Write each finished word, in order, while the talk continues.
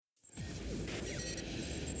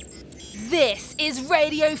This is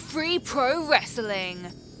Radio Free Pro Wrestling,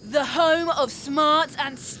 the home of smart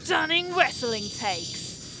and stunning wrestling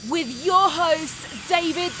takes. With your host,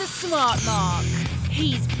 David the Smart Mark.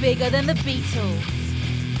 He's bigger than the Beatles.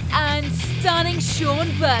 And stunning Sean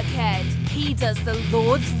Burkhead. He does the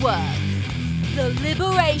Lord's work. The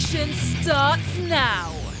liberation starts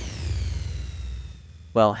now.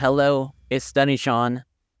 Well, hello, it's Stunning Sean.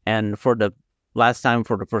 And for the last time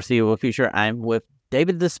for the foreseeable future, I'm with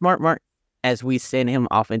David the Smart Mark as we send him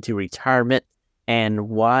off into retirement. And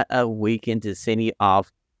what a weekend to send you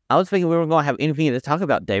off. I was thinking we weren't going to have anything to talk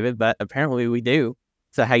about, David, but apparently we do.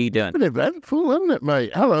 So how you doing? An eventful, isn't it,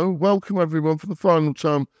 mate? Hello, welcome everyone for the final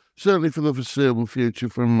time, certainly for the foreseeable future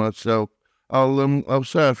from myself. I'll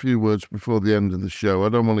say a few words before the end of the show. I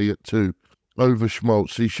don't want to get too over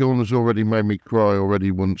schmaltzy. Sean has already made me cry already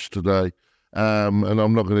once today, and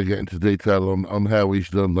I'm not going to get into detail on how he's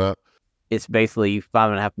done that. It's basically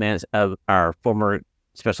 5.5 minutes of our former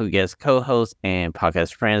special guest co-host and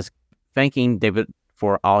podcast friends thanking David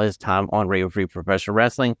for all his time on Radio Free Professional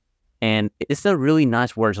Wrestling. And it's a really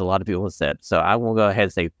nice words a lot of people have said. So I will go ahead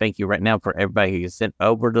and say thank you right now for everybody who sent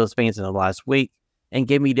over those things in the last week and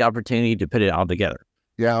gave me the opportunity to put it all together.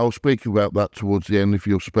 Yeah, I'll speak about that towards the end if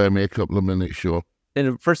you'll spare me a couple of minutes, sure. In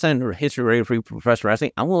the first time in history of Radio Free Professional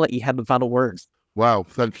Wrestling, I'm going to let you have the final words. Wow,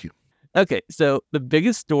 thank you. Okay, so the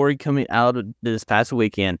biggest story coming out of this past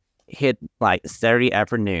weekend hit like Saturday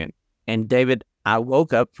afternoon. And David, I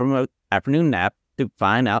woke up from an afternoon nap to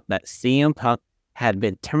find out that CM Punk had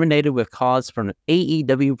been terminated with cause from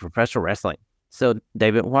AEW Professional Wrestling. So,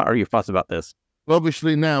 David, what are your thoughts about this?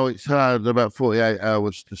 Obviously, now it's had about 48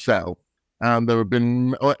 hours to settle. And there have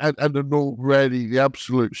been, and already the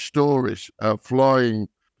absolute stories flying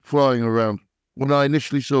around. When I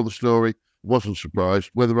initially saw the story, wasn't surprised.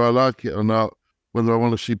 Whether I like it or not, whether I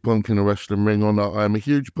want to see Punk in a wrestling ring or not, I'm a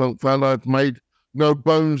huge Punk fan. I've made no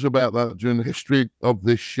bones about that during the history of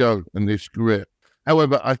this show and this career.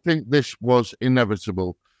 However, I think this was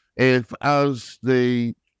inevitable. If, as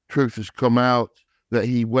the truth has come out, that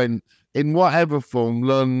he went, in whatever form,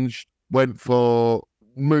 lunged, went for,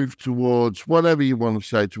 moved towards, whatever you want to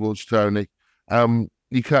say, towards Tony,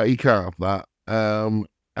 you can't have that.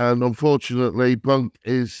 And unfortunately, Punk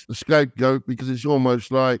is the scapegoat because it's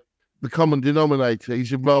almost like the common denominator.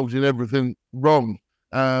 He's involved in everything wrong.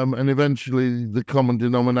 And eventually the common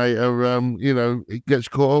denominator, it gets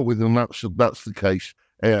caught up with him. That's the case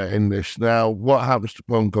in this. Now, what happens to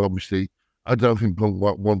Punk, obviously, I don't think Punk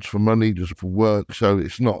wants for money, just for work. So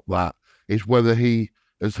it's not that. It's whether he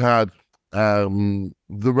has had the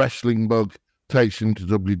wrestling bug takes him to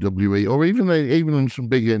WWE or even in some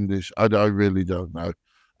big indies. I really don't know.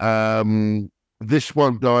 This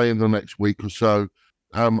won't die in the next week or so.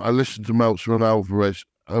 I listened to Meltzer and Alvarez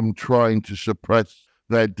trying to suppress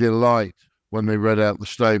their delight when they read out the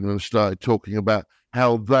statement and started talking about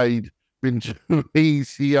how they'd been too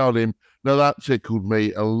easy on him. Now, that tickled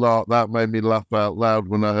me a lot. That made me laugh out loud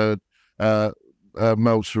when I heard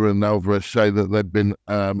Meltzer and Alvarez say that they'd been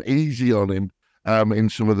easy on him in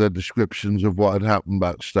some of their descriptions of what had happened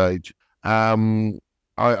backstage.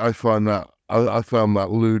 I found that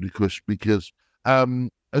ludicrous because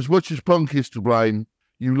as much as Punk is to blame,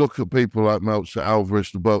 you look at people like Meltzer,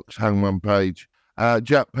 Alvarez, the Bucks, Hangman Page,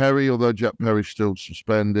 Jack Perry, although Jack Perry's still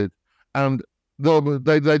suspended, and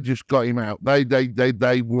they just got him out.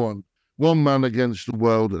 They won. One man against the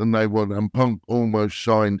world, and they won. And Punk almost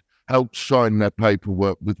helped sign their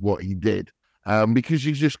paperwork with what he did, because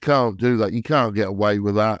you just can't do that. You can't get away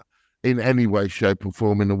with that in any way, shape, or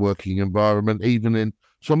form in a working environment, even in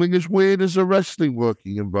something as weird as a wrestling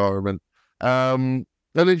working environment.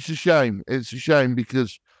 And it's a shame. It's a shame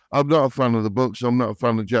because I'm not a fan of the Bucks. I'm not a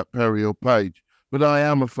fan of Jack Perry or Page, but I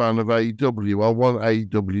am a fan of AEW. I want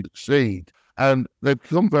AEW to succeed. And they've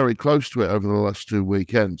come very close to it over the last 2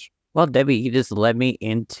 weekends. Well, Debbie, you just led me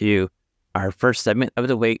into our first segment of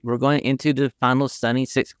the week. We're going into the final stunning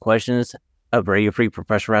 6 questions of Radio Free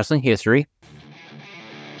Professional Wrestling history.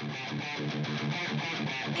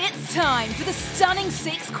 It's time for the stunning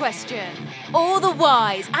 6 question. All the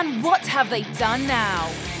whys and what have they done now?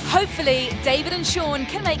 Hopefully, David and Sean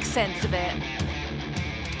can make sense of it.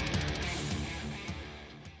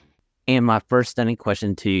 And my first stunning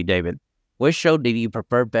question to you, David. Which show did you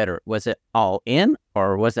prefer better? Was it All In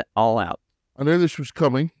or was it All Out? I knew this was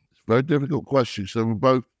coming. It's a very difficult question. So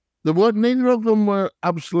neither of them were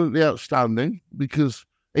absolutely outstanding because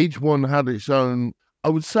each one had its own. I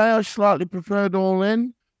would say I slightly preferred All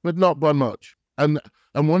In, but not by much. And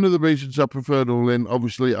one of the reasons I preferred All In,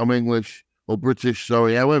 obviously I'm English or British,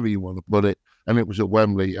 sorry, however you want to put it, and it was at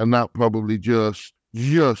Wembley, and that probably just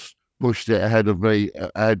pushed it ahead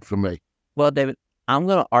for me. Well, David, I'm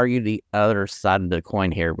going to argue the other side of the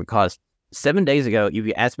coin here because 7 days ago, if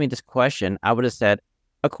you asked me this question, I would have said,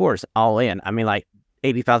 of course, All In. I mean, like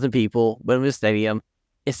 80,000 people, Wembley Stadium.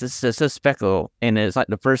 It's just a spectacle. And it's like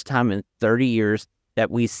the first time in 30 years that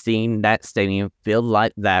we've seen that stadium filled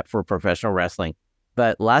like that for professional wrestling.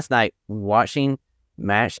 But last night, watching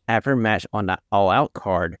match after match on the All Out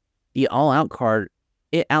card, the All Out card,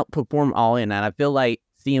 it outperformed All In. And I feel like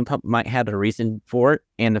CM Punk might have a reason for it.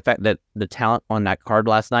 And the fact that the talent on that card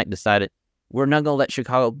last night decided, we're not going to let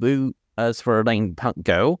Chicago boo us for letting Punk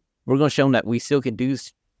go. We're going to show them that we still can do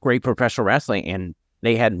great professional wrestling. And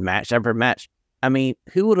they had match after match. I mean,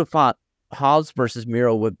 who would have thought Hobbs versus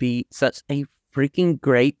Miro would be such a freaking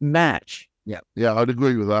great match? Yeah, I'd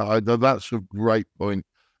agree with that. That's a great point.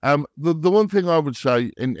 The one thing I would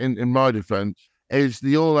say in my defense is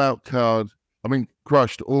the All Out card. I mean,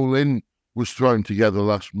 crushed. All In was thrown together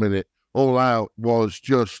last minute. All Out was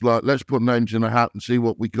just like, let's put names in a hat and see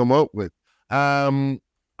what we come up with. There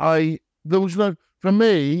was no, for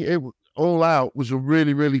me, All Out was a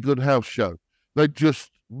really, really good house show. They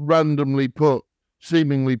just randomly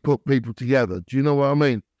seemingly put people together. Do you know what I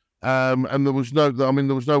mean? And there was no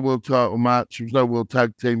world title match. There was no world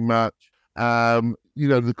tag team match.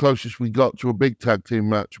 The closest we got to a big tag team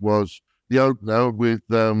match was the opener with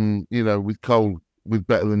Cole with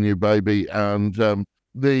Better Than You Baby and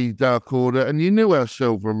the Dark Order. And you knew how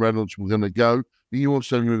Silver and Reynolds were going to go, but you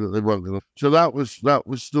also knew that they weren't going to. So there was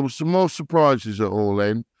some more surprises at All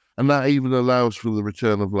In, and that even allows for the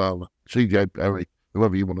return of Lana, CJ Perry,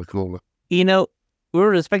 whoever you want to call her. We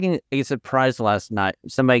were expecting a surprise last night,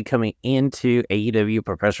 somebody coming into AEW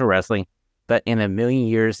professional wrestling, but in a million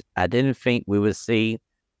years, I didn't think we would see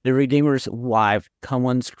the Redeemer's wife come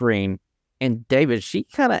on screen. And David, she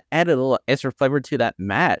kind of added a little extra flavor to that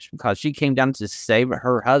match because she came down to save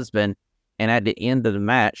her husband. And at the end of the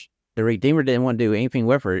match, the Redeemer didn't want to do anything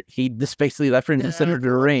with her. He just basically left her in the center of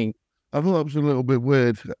the ring. I thought that was a little bit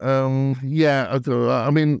weird. I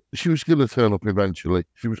mean, she was going to turn up eventually.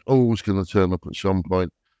 She was always going to turn up at some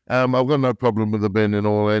point. I've got no problem with her being in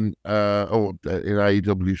All In, or in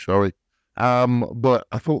AEW, sorry. But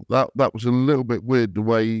I thought that was a little bit weird, the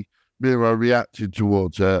way Miro reacted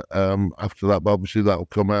towards her after that. But obviously that'll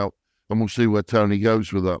come out, and we'll see where Tony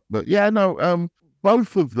goes with that. But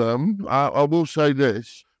both of them, I will say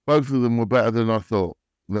this, both of them were better than I thought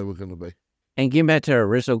they were going to be. And getting back to our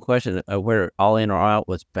original question of where All In or All Out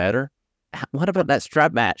was better, what about that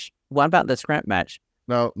strap match? What about the scrap match?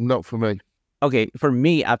 No, not for me. Okay, for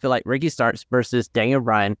me, I feel like Ricky Starks versus Daniel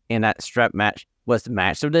Bryan in that strap match was the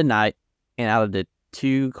match of the night. And out of the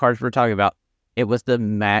two cards we're talking about, it was the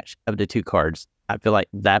match of the two cards. I feel like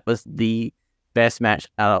that was the best match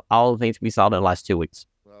out of all the things we saw in the last 2 weeks.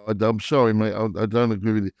 I'm sorry, mate. I don't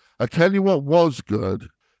agree with you. I tell you what was good,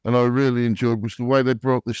 and I really enjoyed, was the way they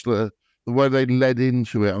brought this, the way they led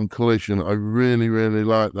into it on Collision. I really, really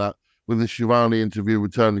like that with the Shivani interview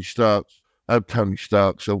with Tony Starks. I've gone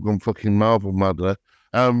fucking Marvel mad there.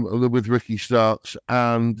 With Ricky Starks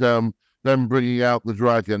and them bringing out the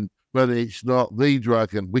dragon, but it's not the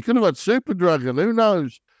dragon. We could have had Super Dragon. Who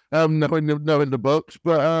knows? Knowing the books,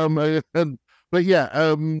 I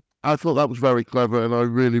thought that was very clever, and I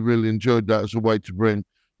really, really enjoyed that as a way to bring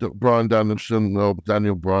Bryan Danielson or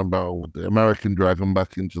Daniel Bryan, the American Dragon,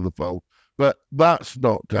 back into the fold. But that's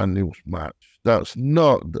not Daniel's match. That's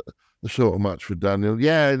not the sort of match for Daniel.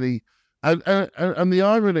 Yeah, and the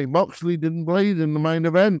irony, Moxley didn't bleed in the main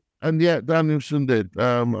event, and yet Danielson did.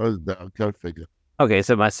 Go figure. Okay,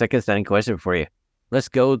 so my second standing question for you. Let's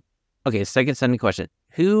go. Okay, second standing question.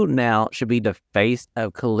 Who now should be the face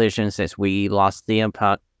of Collision since we lost CM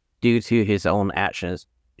Punk due to his own actions?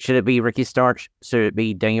 Should it be Ricky Starks? Should it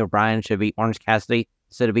be Daniel Bryan? Should it be Orange Cassidy?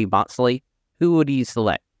 Should it be Moxley? Who would you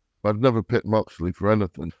select? I'd never pick Moxley for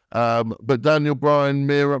anything. But Daniel Bryan,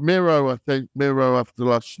 Miro, I think Miro after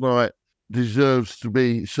last night deserves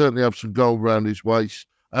to certainly have some gold around his waist.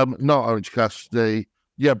 Not Orange Cassidy.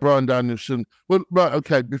 Yeah, Bryan Danielson. Well, right,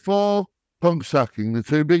 okay, before Punk sacking, the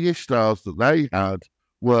two biggest stars that they had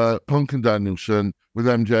were Punk and Danielson, with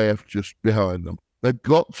MJF just behind them. They've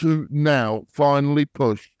got to now finally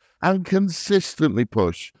push and consistently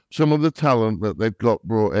push some of the talent that they've got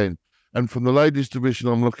brought in. And from the ladies division,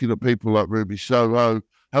 I'm looking at people like Ruby Soho.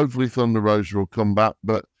 Hopefully Thunder Rosa will come back,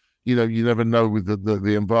 but you never know with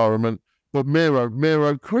the environment. But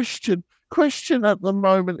Miro, Christian at the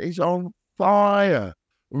moment is on fire.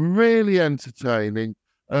 Really entertaining.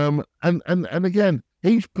 And again,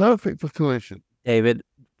 he's perfect for Collision. David,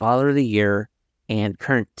 Father of the Year and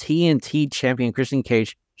current TNT champion Christian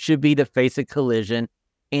Cage should be the face of Collision.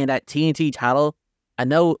 And that TNT title, I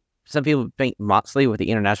know some people think Moxley with the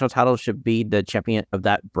international title should be the champion of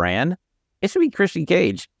that brand. It should be Christian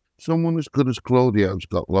Cage. Someone as good as Claudio's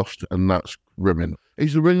got lost, and that's Rimmon.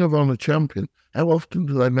 He's a Ring of Honor champion. How often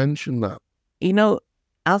do they mention that? You know,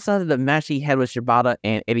 outside of the match he had with Shibata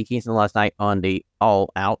and Eddie Kingston last night on the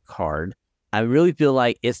All Out card, I really feel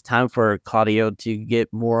like it's time for Claudio to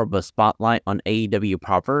get more of a spotlight on AEW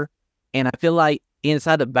proper. And I feel like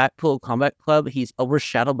inside the Blackpool Combat Club, he's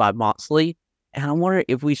overshadowed by Moxley. And I wonder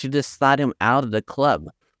if we should just slide him out of the club.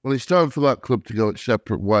 Well, it's time for that club to go its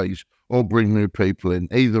separate ways or bring new people in.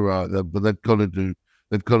 Either, but they've got to do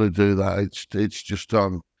that. It's just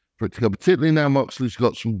time for it to go. Particularly now Moxley's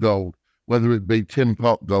got some gold, whether it be Tim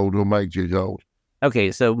Pot gold or Major gold.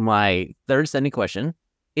 Okay, so my third standing question: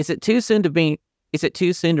 Is it too soon to bring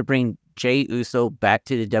Jey Uso back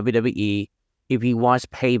to the WWE? If you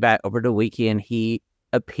watched Payback over the weekend, he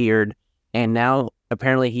appeared, and now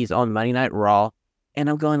apparently he's on Monday Night Raw. And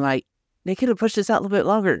I'm going like, they could have pushed this out a little bit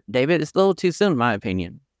longer, David. It's a little too soon, in my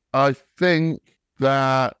opinion. I think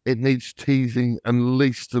that it needs teasing at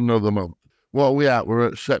least another month. What are we at? We're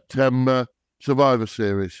at September Survivor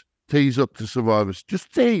Series. Tease up to Survivors.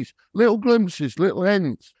 Just tease. Little glimpses, little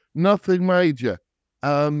hints. Nothing major.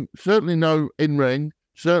 Certainly no in-ring.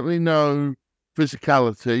 Certainly no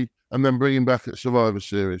physicality. And then bring him back at Survivor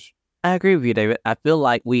Series. I agree with you, David. I feel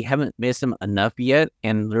like we haven't missed him enough yet.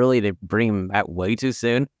 And literally they bring him back way too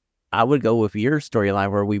soon. I would go with your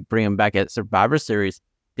storyline where we bring him back at Survivor Series.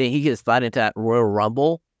 Then he gets slide into that Royal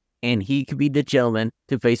Rumble. And he could be the gentleman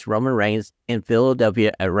to face Roman Reigns in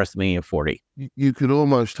Philadelphia at WrestleMania 40. You could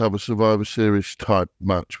almost have a Survivor Series type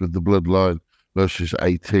match with the Bloodline versus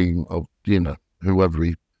a team of, whoever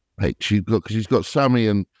he picks. Because he's got Sammy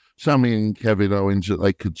and Kevin Owens that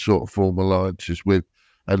they could sort of form alliances with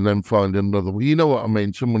and then find another one. You know what I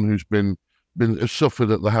mean? Someone who's been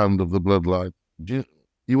suffered at the hand of the Bloodline.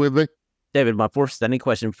 You with me? David, my fourth standing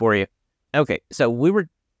question for you. Okay, so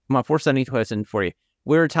my fourth standing question for you.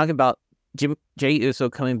 We were talking about Jey Uso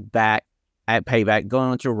coming back at Payback,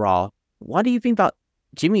 going on to Raw. What do you think about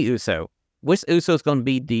Jimmy Uso? Which Uso is going to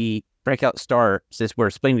be the breakout star since we're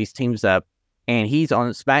splitting these teams up? And he's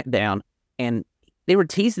on SmackDown. And they were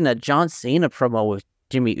teasing a John Cena promo with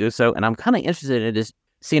Jimmy Uso. And I'm kind of interested in this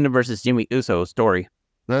Cena versus Jimmy Uso story.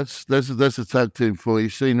 That's a tag team for you,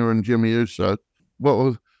 Cena and Jimmy Uso.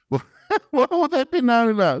 What would they be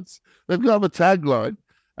known as? They've got a tagline.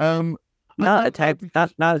 Not a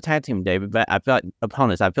tag team, David, but I feel like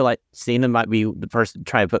opponents. I feel like Cena might be the person to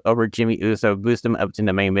try to put over Jimmy Uso, boost him up to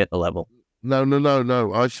the main middle level.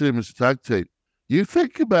 No. I see him as a tag team. You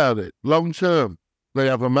think about it, long term. They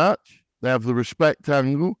have a match, they have the respect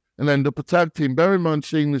angle, and end up a tag team. Bear in mind,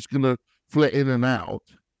 Cena's going to flit in and out.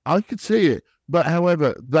 I could see it. But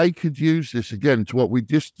however, they could use this again to what we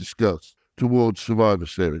just discussed towards Survivor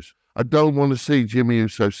Series. I don't want to see Jimmy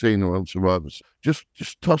Uso Cena on Survivors. Just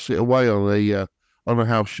toss it away on a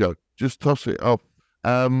house show. Just toss it off.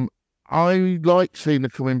 I like Cena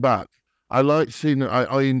coming back. I like Cena.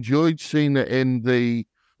 I enjoyed Cena in the.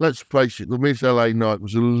 Let's face it, the Miz LA Night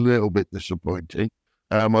was a little bit disappointing.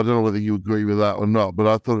 I don't know whether you agree with that or not, but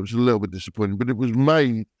I thought it was a little bit disappointing. But it was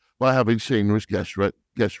made by having Cena as guest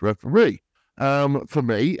referee for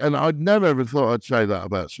me, and I'd never ever thought I'd say that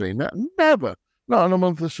about Cena. Never. Not on a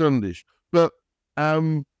month of Sundays. But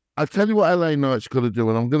I tell you what LA Knight's got to do,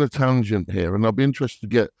 and I'm going to tangent here, and I'll be interested to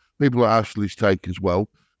get people at Ashlee's take as well.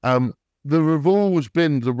 There have always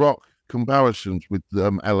been The Rock comparisons with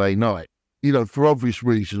LA Knight, for obvious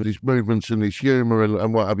reasons, his movements and his humour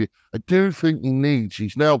and what have you. I do think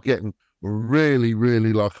he's now getting really,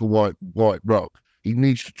 really like a white Rock. He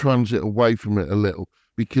needs to transit away from it a little,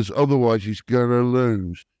 because otherwise he's going to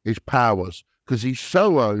lose his powers, because he's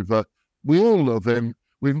so over. We all love him.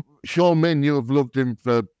 Shawn, you have loved him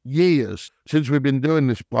for years since we've been doing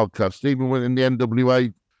this podcast, even when in the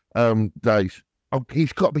NWA days.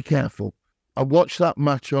 He's got to be careful. I watched that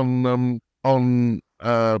match on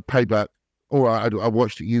Payback. Or I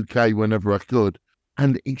watched it UK whenever I could,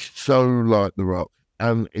 and he's so like The Rock,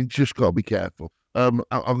 and he's just got to be careful. I'm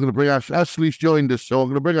going to bring Ashlee's joined us, so I'm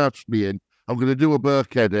going to bring Ashlee in. I'm going to do a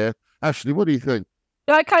Burkhead here. Ashlee, what do you think?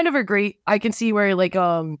 Yeah, I kind of agree. I can see where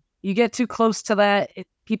you get too close to that,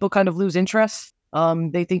 people kind of lose interest.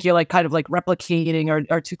 They think you're kind of replicating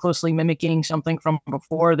or too closely mimicking something from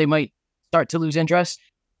before. They might start to lose interest.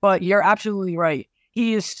 But you're absolutely right.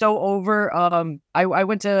 He is so over. I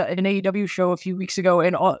went to an AEW show a few weeks ago,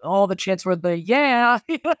 and all the chants were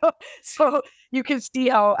so you can see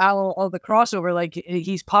how all the crossover,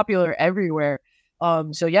 he's popular everywhere.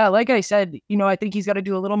 So yeah, like I said, I think he's got to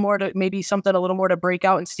do a little more to maybe something a little more to break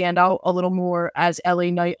out and stand out a little more as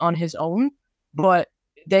LA Knight on his own. But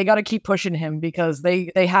they got to keep pushing him because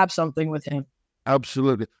they have something with him.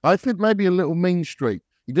 Absolutely. I think maybe a little mean streak.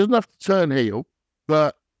 He doesn't have to turn heel,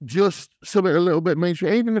 but just something a little bit mean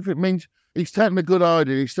streak, even if it means he's taking a good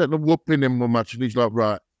idea, he's taking a whooping in one match, and he's like,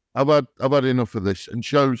 right, I've had enough of this, and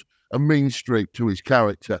shows a mean streak to his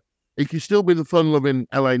character. He can still be the fun-loving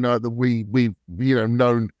LA Knight that we've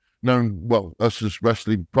known well, us as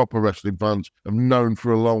proper wrestling fans have known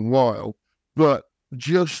for a long while, but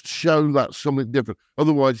just show that something different.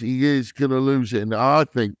 Otherwise, he is going to lose it, and I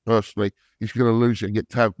think personally he's going to lose it and get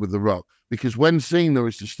tagged with The Rock, because when Cena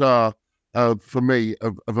is the star for me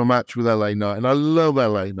of a match with LA Knight, and I love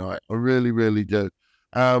LA Knight, I really, really do.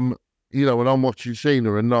 When I'm watching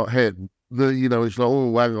Cena and not him, it's like,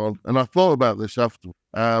 oh, hang on. And I thought about this after.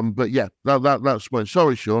 But yeah, that's my.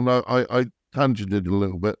 Sorry, Sean, I tangented a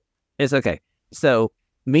little bit. It's okay. So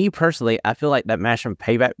me personally, I feel like that match from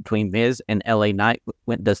Payback between Miz and LA Knight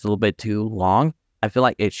went just a little bit too long. I feel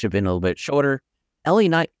like it should have been a little bit shorter. LA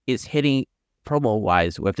Knight is hitting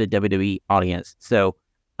promo-wise with the WWE audience. So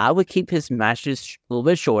I would keep his matches a little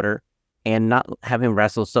bit shorter and not have him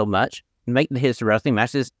wrestle so much. Make his wrestling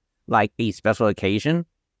matches like a special occasion.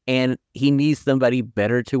 And he needs somebody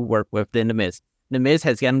better to work with than The Miz. The Miz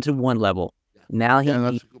has gotten to one level. Now he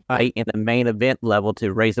needs to fight in the main event level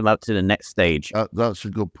to raise him up to the next stage. That's a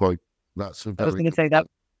good point. I was going to say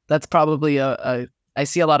that's probably I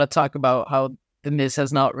see a lot of talk about how The Miz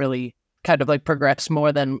has not really kind of like progressed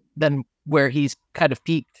more than where he's kind of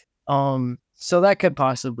peaked. So that could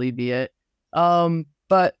possibly be it.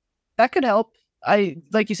 But that could help.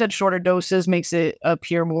 Like you said, shorter doses makes it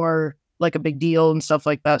appear more like a big deal and stuff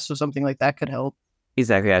like that. So something like that could help.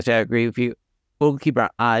 Exactly. I agree with you. We'll keep our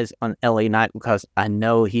eyes on LA Knight because I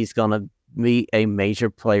know he's going to be a major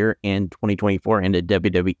player in 2024 in the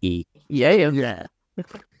WWE. Yeah.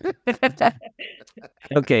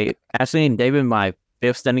 Okay, Ashlee and David, my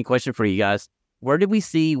fifth stunning question for you guys. Where did we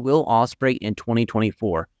see Will Ospreay in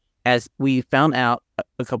 2024? As we found out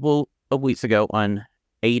a couple of weeks ago on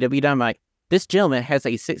AEW Dynamite, this gentleman has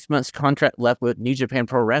a 6-month contract left with New Japan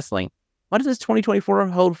Pro Wrestling. What does this 2024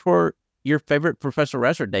 hold for your favorite professional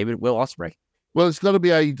wrestler, David, Will Ospreay? Well, it's got to be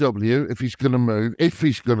AEW if he's going to move. If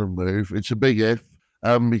he's going to move, it's a big if,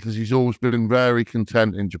 because he's always been very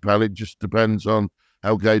content in Japan. It just depends on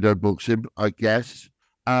how Gedo books him, I guess.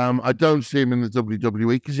 I don't see him in the WWE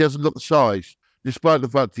because he hasn't got the size, despite the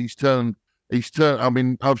fact he's turned. I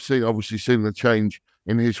mean, I've obviously seen the change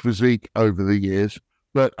in his physique over the years,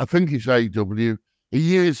 but I think it's AEW.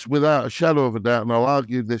 He is, without a shadow of a doubt, and I'll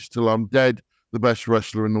argue this till I'm dead, the best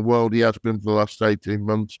wrestler in the world. He has been for the last 18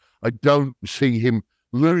 months. I don't see him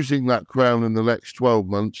losing that crown in the next 12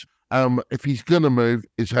 months. If he's going to move,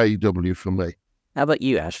 it's AEW for me. How about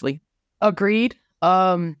you, Ashlee? Agreed.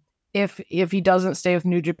 If he doesn't stay with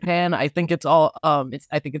New Japan, I think it's all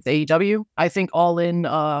I think it's AEW. I think All In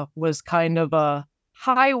was kind of a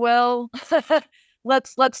hi, well,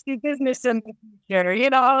 let's do business in the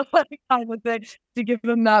future, kind of thing to give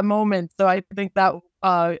them that moment. So I think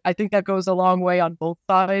that goes a long way on both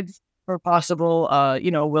sides for possible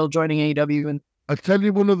Will joining AEW. And I tell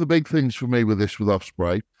you, one of the big things for me with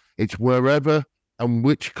Ospreay, it's wherever and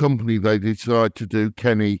which company they decide to do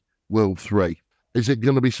Kenny Will 3. Is it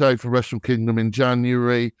going to be saved for Wrestle Kingdom in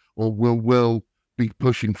January, or will Will be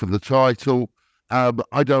pushing for the title?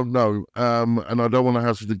 I don't know, and I don't want to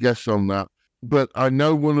hazard a guess on that. But I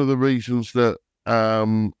know one of the reasons that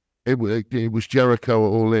it was Jericho at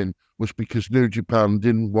All In was because New Japan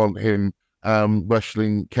didn't want him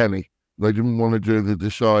wrestling Kenny. They didn't want to do the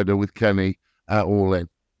decider with Kenny at All In,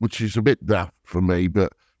 which is a bit daft for me.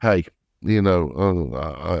 But hey,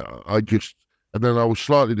 I just... And then I was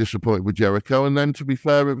slightly disappointed with Jericho. And then, to be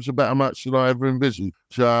fair, it was a better match than I ever envisaged.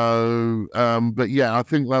 So, but yeah, I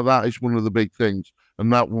think that is one of the big things.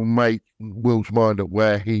 And that will make Will's mind up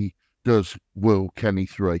where he does Will Kenny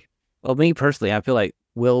 3. Well, me personally, I feel like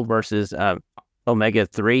Will versus Omega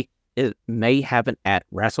 3, it may happen at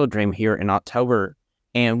Wrestle Dream here in October.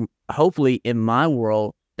 And hopefully, in my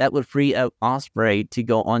world, that would free up Ospreay to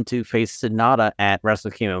go on to face Sonata at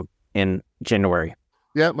Wrestle Kingdom in January.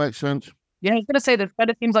 Yeah, makes sense. Yeah, I was going to say that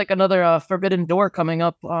it seems like another forbidden door coming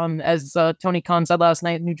up. As Tony Khan said last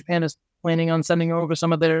night, New Japan is planning on sending over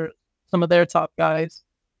some of their top guys.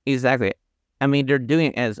 Exactly. I mean, they're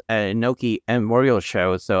doing it as a Inoki and Memorial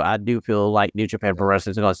show, so I do feel like New Japan Pro Wrestling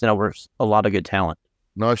is going to send over a lot of good talent.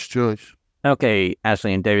 Nice choice. Okay,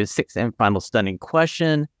 Ashlee and David, sixth and final stunning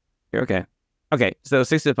question. Okay, so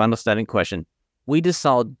sixth and final stunning question. We just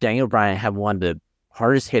saw Daniel Bryan have one of the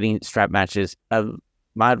hardest hitting strap matches of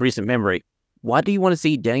my recent memory. What do you want to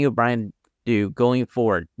see Daniel Bryan do going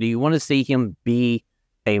forward? Do you want to see him be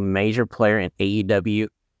a major player in AEW,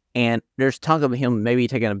 and there's talk of him maybe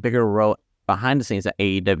taking a bigger role behind the scenes at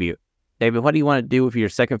AEW. David, what do you want to do with your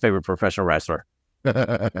second favorite professional wrestler?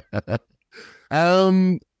 I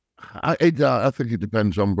think it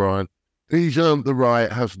depends on Brian. He's earned the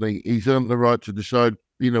right, hasn't he? He's earned the right to decide,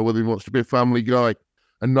 whether he wants to be a family guy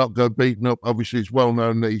and not go beaten up. Obviously, it's well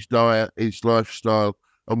known that his diet, his lifestyle,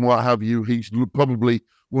 and what have you. He's probably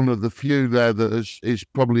one of the few there that is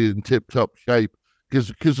probably in tip-top shape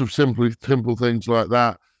because of simple things like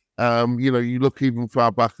that. You look even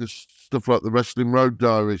far back as stuff like the Wrestling Road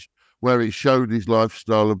Diaries, where he showed his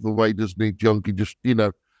lifestyle of the way he doesn't eat junk. He just,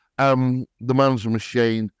 the man's a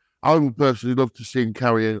machine. I would personally love to see him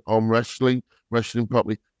carry on wrestling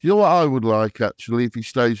properly. Do you know what I would like, actually, if he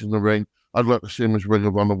stays in the ring? I'd like to see him as Ring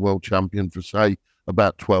of Honor World Champion for, say,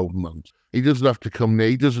 about 12 months. He doesn't have to come near.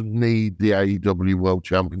 He doesn't need the AEW World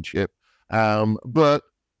Championship. But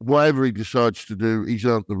whatever he decides to do, he's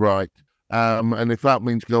earned the right. And if that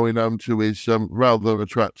means going home to his rather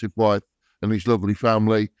attractive wife and his lovely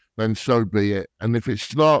family, then so be it. And if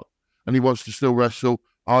it's not, and he wants to still wrestle,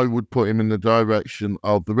 I would put him in the direction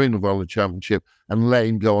of the Ring of Honor Championship and let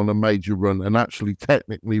him go on a major run and actually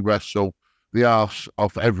technically wrestle the arse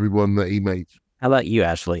off everyone that he meets. How about you,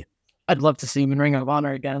 Ashlee? I'd love to see him in Ring of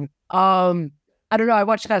Honor again. I don't know. I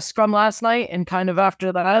watched that scrum last night, and kind of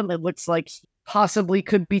after that, it looks like he possibly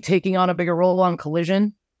could be taking on a bigger role on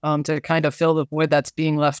Collision to kind of fill the void that's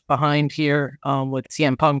being left behind here with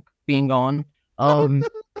CM Punk being gone.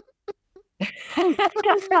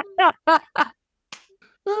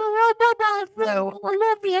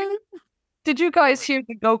 Did you guys hear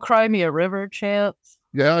the "Go Cry Me a River" chants?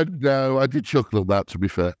 Yeah, I did chuckle at that, to be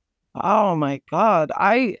fair. Oh my God.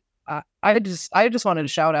 I just wanted to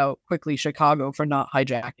shout out quickly Chicago for not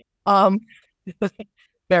hijacking.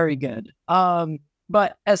 Very good.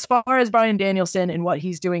 But as far as Bryan Danielson and what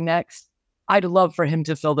he's doing next, I'd love for him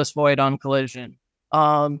to fill this void on Collision.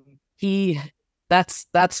 That's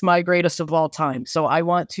my greatest of all time. So I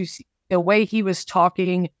want to see the way he was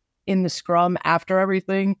talking in the scrum after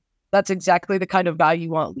everything. That's exactly the kind of guy you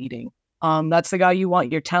want leading. That's the guy you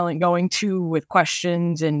want your talent going to with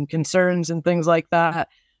questions and concerns and things like that.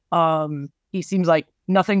 He seems like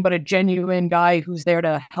nothing but a genuine guy who's there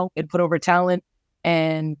to help and put over talent,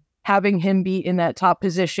 and having him be in that top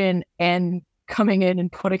position and coming in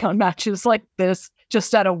and putting on matches like this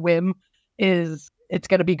just at a whim it's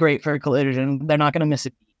going to be great for Collision. They're not going to miss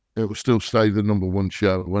it. It will still stay the number one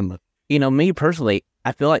show, wouldn't it? Me personally,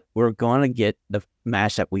 I feel like we're going to get the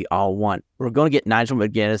match that we all want. We're going to get Nigel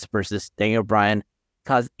McGuinness versus Daniel Bryan,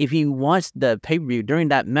 because if you watch the pay-per-view during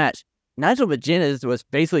that match, Nigel McGuinness was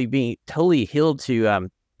basically being totally healed to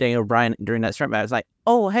Daniel Bryan during that strap match. It's like,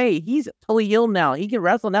 oh, hey, he's totally healed now. He can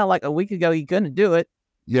wrestle now. Like a week ago, he couldn't do it.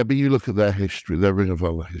 Yeah, but you look at their history, their Ring of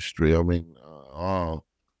Honor history. I mean,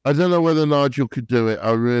 I don't know whether Nigel could do it.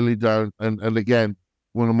 I really don't. And again,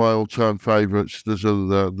 one of my all-time favourites.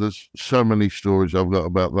 There's so many stories I've got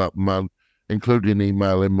about that man, including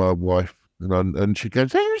emailing my wife, and she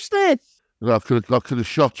goes, "Who's this?" And I could have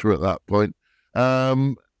shot her at that point.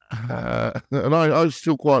 And I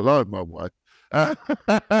still quite like my wife, but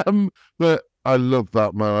I love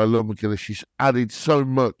that man. I love McGuinness. She's added so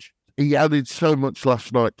much. He added so much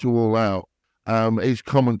last night to All Out. His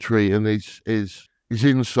commentary and his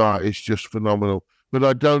insight is just phenomenal. But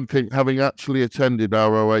I don't think, having actually attended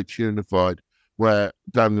ROH Unified, where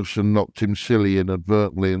Danielson knocked him silly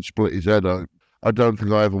inadvertently and split his head open, I don't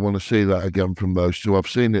think I ever want to see that again from those two. I've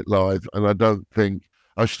seen it live, and I don't think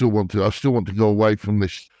I still want to go away from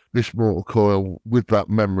this Mortal Coil with that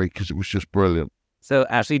memory, because it was just brilliant. So,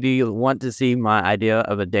 Ashlee, do you want to see my idea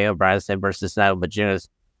of a Daniel Bryan versus Nigel McGuinness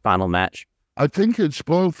final match? I think it'd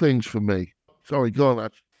spoil things for me. Sorry, go on,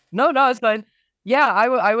 Ash. No, it's fine. Yeah,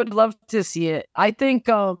 I would love to see it. I think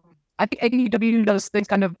AEW does things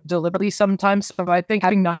kind of deliberately sometimes. So I think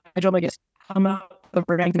having Nigel McGuinness come out the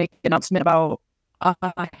ring to make an announcement about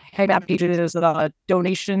pages,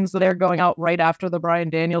 donations that are going out right after the Bryan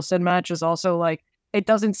Danielson match is also like, it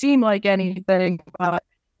doesn't seem like anything, but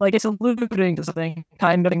like it's alluding to something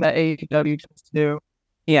kind of thing that AEW just do.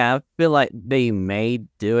 Yeah, I feel like they may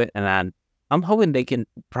do it, and I'm hoping they can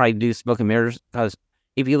probably do smoke and mirrors, because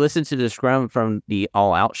if you listen to the scrum from the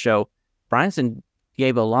All Out show, Bryanson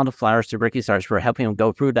gave a lot of flowers to Ricky Starks for helping him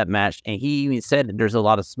go through that match, and he even said that there's a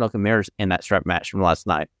lot of smoke and mirrors in that strap match from last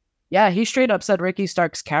night. Yeah, he straight up said Ricky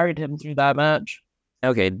Starks carried him through that match.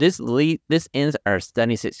 Okay, this ends our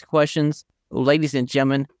 76 questions. Ladies and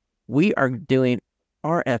gentlemen, we are doing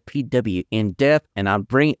RFPW in depth, and I'm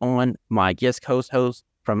bringing on my guest host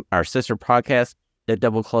from our sister podcast, the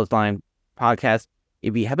Double Clothesline podcast,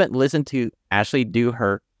 If you haven't listened to Ashlee do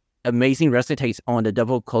her amazing wrestling takes on the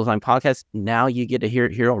Double Clothesline podcast, now you get to hear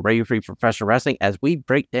it here on Radio Free Professional Wrestling as we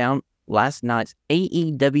break down last night's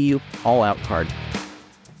AEW All Out card.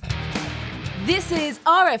 This is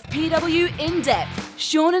RFPW In Depth.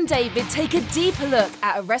 Shawn and David take a deeper look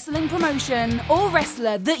at a wrestling promotion or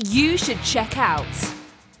wrestler that you should check out.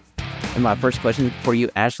 And my first question for you,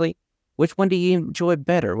 Ashlee, which one do you enjoy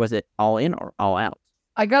better? Was it All In or All Out?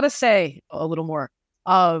 I gotta say a little more.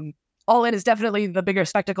 All In is definitely the bigger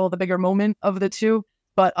spectacle, the bigger moment of the two.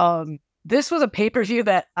 But this was a pay-per-view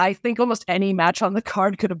that I think almost any match on the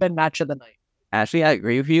card could have been match of the night. Ashlee, I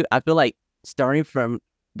agree with you. I feel like starting from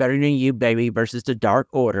Better Than You, Baby versus the Dark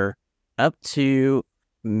Order up to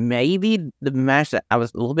maybe the match that I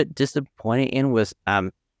was a little bit disappointed in was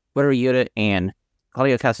Wada Yuta and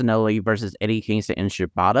Claudio Castagnoli versus Eddie Kingston and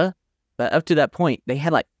Shibata. But up to that point, they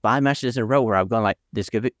had like 5 matches in a row where I've gone like, this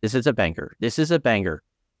is a banger. This is a banger.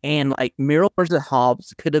 And like Miro versus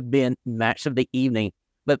Hobbs could have been match of the evening.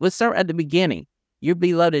 But let's start at the beginning. Your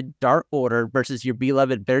beloved Dark Order versus your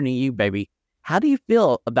beloved Better Than You, Baby. How do you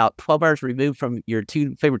feel about 12 hours removed from your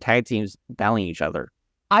two favorite tag teams battling each other?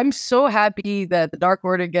 I'm so happy that the Dark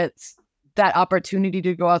Order gets that opportunity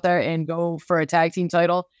to go out there and go for a tag team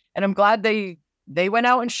title. And I'm glad they went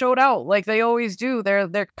out and showed out like they always do.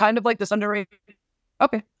 They're kind of like this underrated.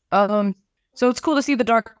 Okay. So it's cool to see the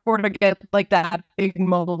Dark Order get like that big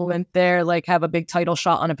moment there, like have a big title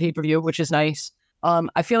shot on a pay-per-view, which is nice.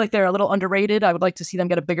 I feel like they're a little underrated. I would like to see them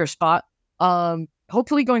get a bigger spot.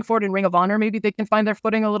 Hopefully going forward in Ring of Honor, maybe they can find their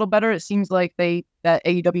footing a little better. It seems like that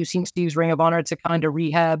AEW seems to use Ring of Honor to kind of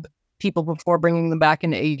rehab people before bringing them back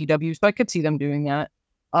into AEW. So I could see them doing that.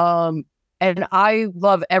 And I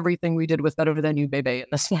love everything we did with Better Than You, Baby in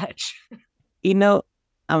this match. You know,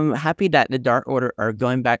 I'm happy that the Dark Order are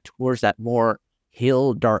going back towards that more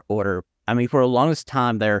heel Dark Order. I mean, for the longest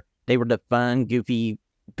time they were the fun, goofy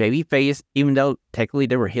babyface, even though technically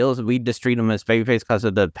they were heels. We just treat them as babyface because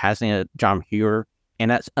of the passing of John Hewer. And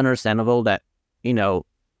that's understandable that, you know,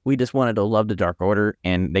 we just wanted to love the Dark Order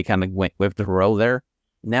and they kind of went with the role there.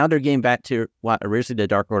 Now they're getting back to what originally the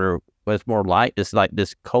Dark Order was more like. It's like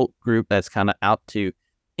this cult group that's kind of out to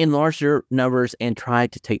enlarge their numbers and try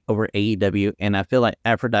to take over AEW. And I feel like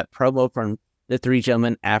after that promo from the three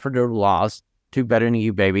gentlemen, after their loss to Better Than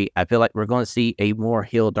You, Baby, I feel like we're going to see a more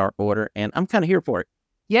heel Dark Order. And I'm kind of here for it.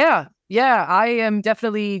 Yeah, I am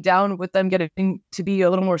definitely down with them getting to be a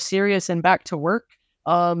little more serious and back to work.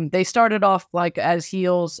 They started off like as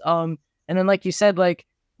heels, and then like you said, like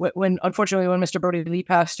when unfortunately when Mr. Brody Lee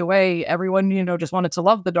passed away, everyone just wanted to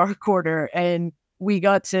love the Dark Order, and we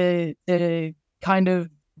got to kind of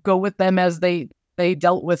go with them as they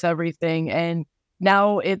dealt with everything. And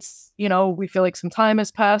now it's we feel like some time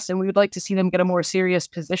has passed, and we would like to see them get a more serious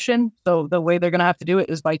position. So the way they're gonna have to do it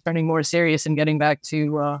is by turning more serious and getting back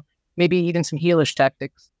to maybe even some heelish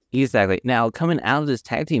tactics. Exactly. Now coming out of this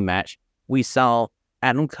tag team match, we saw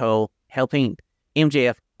Adam Cole helping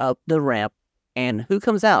MJF up the ramp, and who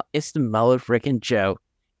comes out? It's Samoa freaking Joe.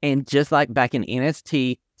 And just like back in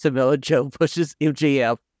NXT, Samoa Joe pushes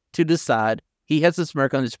MJF to the side. He has a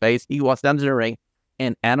smirk on his face. He walks down to the ring,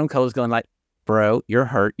 and Adam Cole's going like, "Bro, you're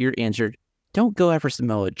hurt. You're injured. Don't go after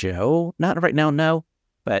Samoa Joe. Not right now, no."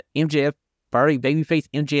 But MJF, Barry babyface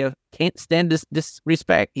MJF, can't stand this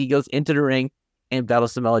disrespect. He goes into the ring and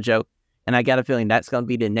battles Samoa Joe. And I got a feeling that's going to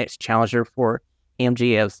be the next challenger for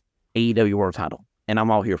MJF's AEW World Title, and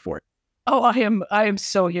I'm all here for it. Oh, I am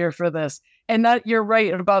so here for this, and that you're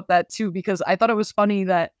right about that too, because I thought it was funny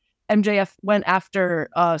that MJF went after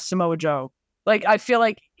Samoa Joe. Like I feel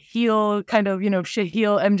like heel kind of shit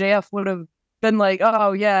heel MJF would have been like,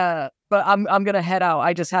 oh yeah, but I'm gonna head out.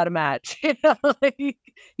 I just had a match. Like,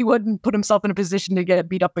 he wouldn't put himself in a position to get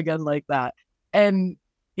beat up again like that, and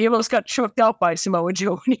he almost got choked out by Samoa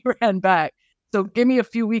Joe when he ran back. So give me a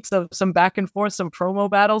few weeks of some back and forth, some promo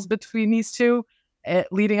battles between these two,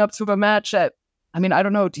 leading up to a match I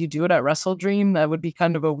don't know. Do you do it at Wrestle Dream? That would be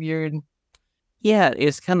kind of a weird. Yeah,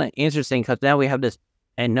 it's kind of interesting because now we have this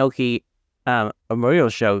Inoki memorial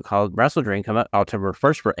show called Wrestle Dream come up October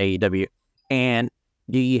 1st for AEW. And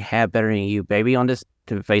do you have Better Than You, Baby on this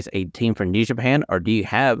to face a team from New Japan? Or do you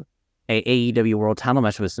have a AEW World Title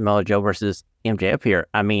match with Samoa Joe versus MJF here?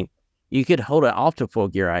 I mean, you could hold it off to Full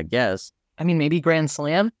Gear, I guess. Maybe Grand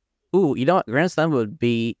Slam? Ooh, you know what? Grand Slam would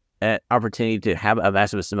be an opportunity to have a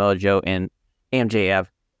match with Samoa Joe and MJF.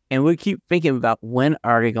 And we keep thinking about when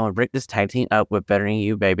are they going to break this tag team up with Better Than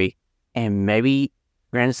You, Baby. And maybe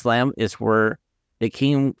Grand Slam is where the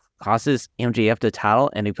King tosses MJF the title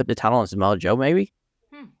and they put the title on Samoa Joe, maybe?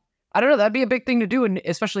 I don't know. That'd be a big thing to do,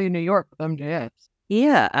 especially in New York with MJF.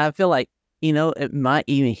 Yeah, I feel like it might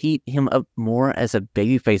even heat him up more as a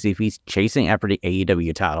babyface if he's chasing after the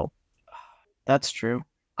AEW title. That's true.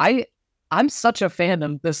 I'm such a fan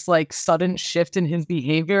of this like sudden shift in his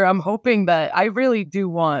behavior. I'm hoping that I really do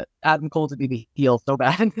want Adam Cole to be the heel so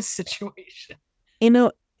bad in this situation.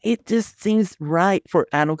 It just seems right for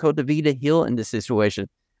Adam Cole to be the heel in this situation.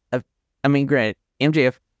 Granted,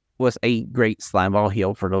 MJF was a great slimeball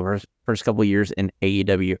heel for the first couple of years in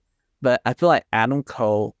AEW, but I feel like Adam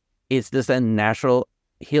Cole is just a natural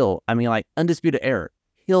heel. Undisputed Era,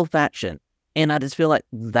 heel faction. And I just feel like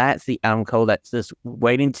that's the Adam Cole that's just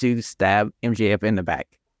waiting to stab MJF in the back.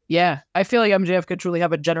 Yeah, I feel like MJF could truly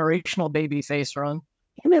have a generational babyface run.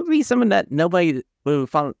 And it would be something that nobody would have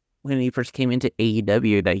thought when he first came into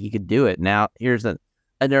AEW that he could do it. Now, here's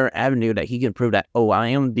another avenue that he can prove that, I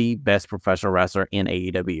am the best professional wrestler in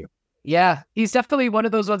AEW. Yeah, he's definitely one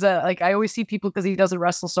of those ones that, like, I always see people because he doesn't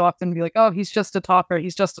wrestle so often be like, oh, he's just a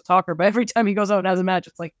talker. But every time he goes out and has a match,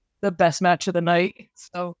 it's like the best match of the night.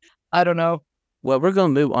 So, I don't know. Well, we're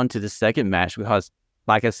going to move on to the second match because,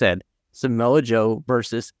 like I said, Samoa Joe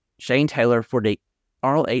versus Shane Taylor for the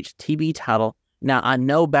ROH TV title. Now, I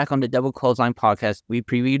know back on the Double Clothesline podcast, we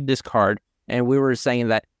previewed this card, and we were saying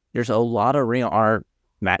that there's a lot of Ring of Honor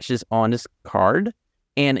matches on this card.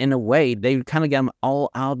 And in a way, they kind of got them all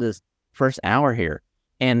out of this first hour here.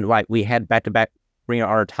 And like we had back-to-back Ring of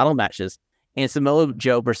Honor title matches. And Samoa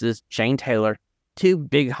Joe versus Shane Taylor, two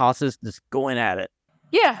big hosses just going at it.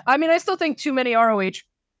 Yeah, I still think too many ROH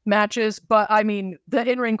matches, but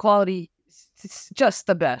the in-ring quality is just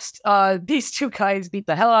the best. These two guys beat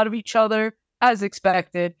the hell out of each other, as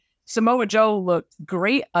expected. Samoa Joe looked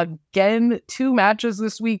great again. 2 matches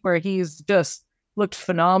this week where he's just looked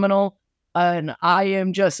phenomenal. And I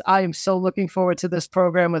am so looking forward to this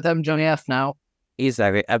program with MJF now.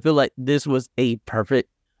 Exactly. I feel like this was a perfect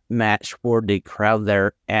match for the crowd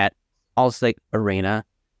there at Allstate Arena.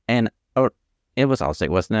 And it was Allstate,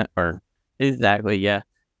 wasn't it? Or exactly, yeah.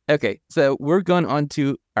 Okay, so we're going on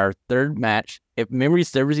to our third match. If memory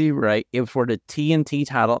serves you right, it was for the TNT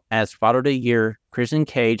title as Father of the Year, Christian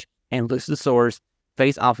Cage and Luchasaurus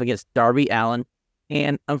face off against Darby Allin.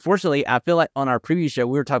 And unfortunately, I feel like on our previous show,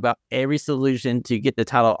 we were talking about every solution to get the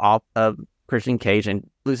title off of Christian Cage and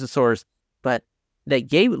Luchasaurus, but they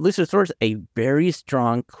gave Luchasaurus a very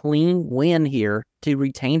strong, clean win here to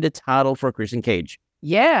retain the title for Christian Cage.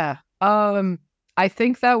 Yeah. I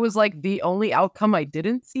think that was like the only outcome I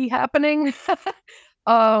didn't see happening.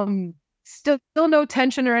 Still no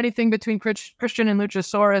tension or anything between Christian and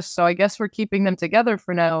Luchasaurus, so I guess we're keeping them together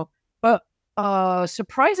for now. But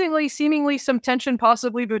surprisingly, seemingly some tension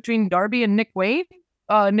possibly between Darby and Nick Wayne.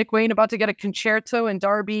 Nick Wayne about to get a concerto, and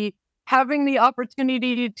Darby having the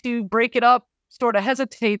opportunity to break it up, sort of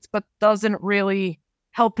hesitates, but doesn't really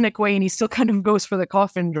help Nick Wayne. He still kind of goes for the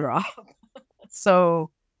coffin drop. So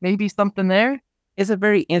maybe something there. It's a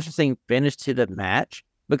very interesting finish to the match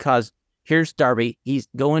because here's Darby. He's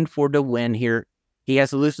going for the win here. He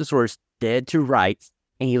has Luchasaurus dead to rights,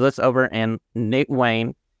 and he looks over, and Nick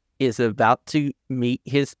Wayne is about to meet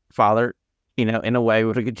his father, in a way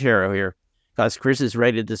with a Guerrero here, because Chris is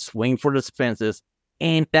ready to swing for the fences,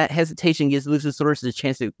 and that hesitation gives Luchasaurus the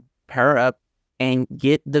chance to power up and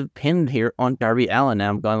get the pin here on Darby Allin. Now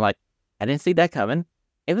I'm going like, I didn't see that coming.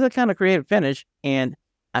 It was a kind of creative finish, and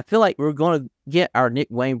I feel like we're going to get our Nick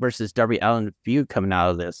Wayne versus Darby Allin feud coming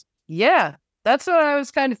out of this. Yeah, that's what I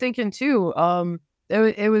was kind of thinking too.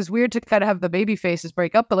 It was weird to kind of have the baby faces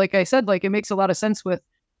break up, but like I said, like it makes a lot of sense with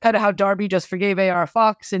kind of how Darby just forgave AR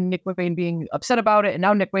Fox and Nick Wayne being upset about it, and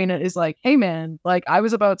now Nick Wayne is like, "Hey man, like I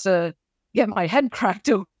was about to get my head cracked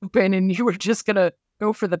open, and you were just gonna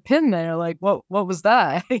go for the pin there. Like, what was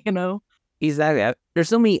that?" Exactly. There's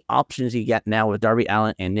so many options you got now with Darby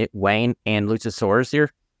Allin and Nick Wayne and Luchasaurus here.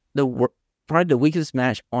 Probably the weakest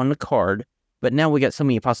match on the card, but now we got so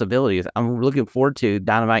many possibilities. I'm looking forward to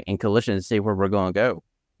Dynamite and Collision to see where we're going to go.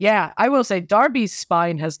 Yeah, I will say Darby's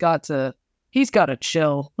spine he's got to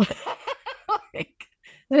chill. Like,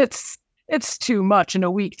 it's too much in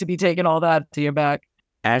a week to be taking all that to your back.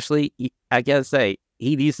 Ashlee, I gotta say,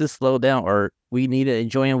 he needs to slow down, or we need to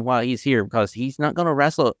enjoy him while he's here, because he's not going to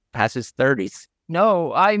wrestle past his 30s.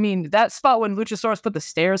 No, I mean, that spot when Luchasaurus put the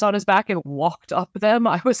stairs on his back and walked up them,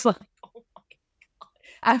 I was like, oh my God.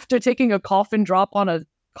 After taking a coffin drop on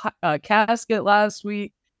a casket last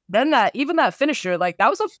week, then that finisher, like that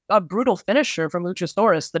was a brutal finisher from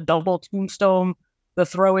Luchasaurus. The double tombstone, the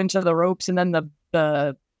throw into the ropes, and then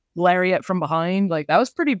the lariat from behind. Like that was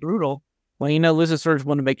pretty brutal. Well, Luchasaurus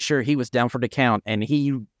wanted to make sure he was down for the count, and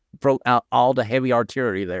he broke out all the heavy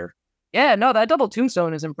artillery there. Yeah, no, that double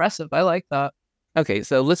tombstone is impressive. I like that. Okay,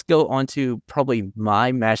 so let's go on to probably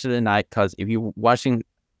my match of the night, because if you're watching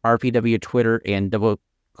RPW Twitter and Double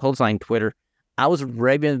Clothesline Twitter, I was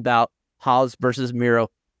raving about Hobbs versus Miro,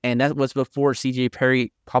 and that was before CJ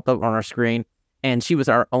Perry popped up on our screen, and she was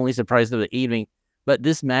our only surprise of the evening. But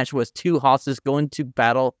this match was two Hobbses going to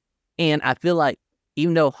battle, and I feel like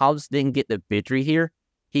even though Hobbs didn't get the victory here,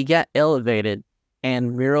 he got elevated,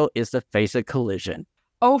 and Miro is the face of Collision.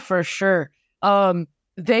 Oh, for sure.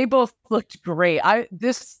 They both looked great.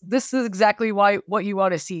 This is exactly what you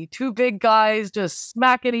want to see. Two big guys just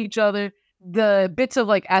smacking each other. The bits of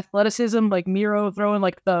like athleticism, like Miro throwing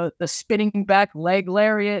like the spinning back leg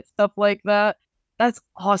lariat, stuff like that. That's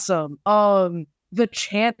awesome. The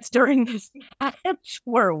chants during this match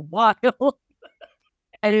were wild.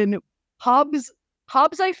 And Hobbs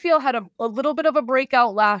I feel had a little bit of a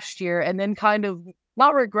breakout last year, and then kind of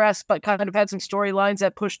not regressed, but kind of had some storylines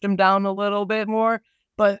that pushed him down a little bit more.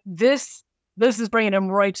 But this is bringing him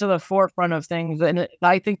right to the forefront of things, and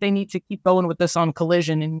I think they need to keep going with this on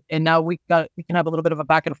Collision. And now we can have a little bit of a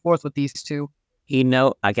back and forth with these two.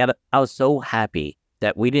 I was so happy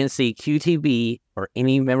that we didn't see QTV or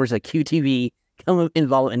any members of QTV come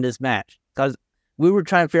involved in this match, because we were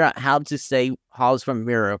trying to figure out how to say Hobbs from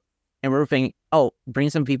Miro, and we were thinking, oh, bring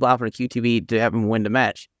some people out from QTV to have them win the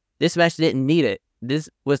match. This match didn't need it. This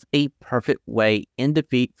was a perfect way in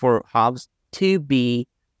defeat for Hobbs to be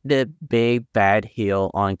the big bad heel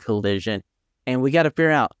on Collision. And we got to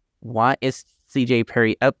figure out, what is CJ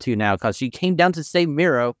Perry up to now? Because she came down to save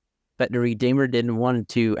Miro, but the Redeemer didn't want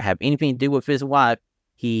to have anything to do with his wife.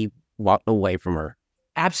 He walked away from her.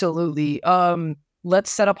 Absolutely.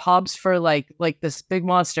 Let's set up Hobbs for like this big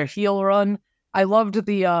monster heel run. I loved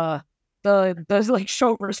the like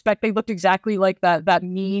show of respect. They looked exactly like that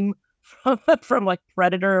meme from like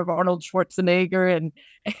Predator of Arnold Schwarzenegger and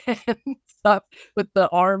stuff with the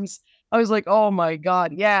arms. I was like, oh my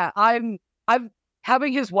god, yeah. I'm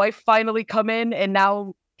having his wife finally come in, and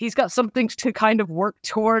now he's got something to kind of work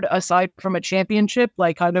toward aside from a championship,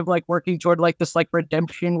 like kind of like working toward like this like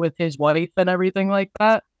redemption with his wife and everything like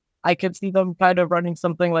that. I could see them kind of running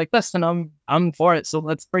something like this, and I'm for it. So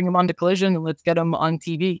let's bring him onto Collision and let's get him on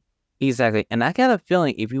TV. Exactly. And I got a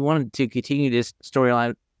feeling if you wanted to continue this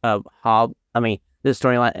storyline of this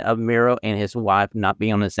storyline of Miro and his wife not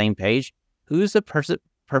being on the same page, who's the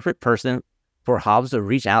perfect person for Hobbs to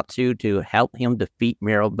reach out to help him defeat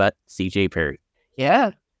Miro but CJ Perry?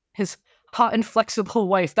 Yeah. His hot and flexible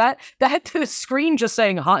wife. That to the screen just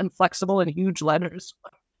saying hot and flexible in huge letters.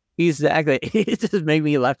 Exactly. It just made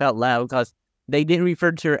me laugh out loud, because they didn't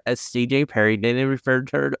refer to her as CJ Perry. They didn't refer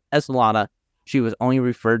to her as Lana. She was only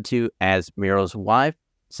referred to as Miro's wife.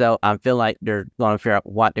 So I feel like they're going to figure out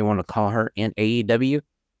what they want to call her in AEW.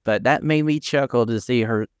 But that made me chuckle to see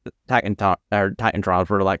her Titantron,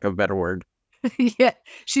 for lack of a better word. Yeah,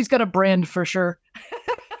 she's got a brand for sure.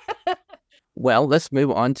 Well, let's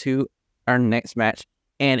move on to our next match.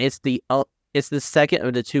 And it's the second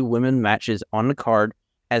of the two women matches on the card.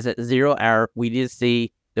 As at 0 Hour, we did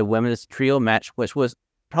see the women's trio match, which was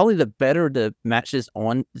probably the better of the matches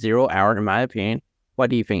on 0 Hour, in my opinion. What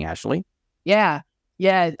do you think, Ashlee? Yeah.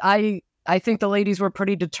 I think the ladies were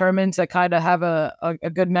pretty determined to kind of have a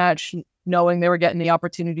good match, knowing they were getting the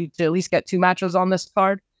opportunity to at least get two matches on this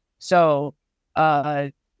card. So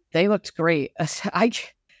they looked great.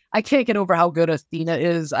 I can't get over how good Athena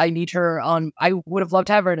is. I need her on. I would have loved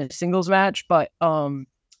to have her in a singles match, but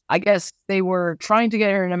I guess they were trying to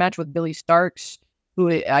get her in a match with Billy Starks, who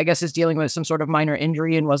I guess is dealing with some sort of minor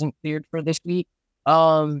injury and wasn't cleared for this week.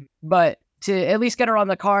 But to at least get her on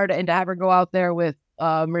the card and to have her go out there with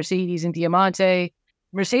Mercedes and Diamante.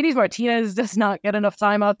 Mercedes Martinez does not get enough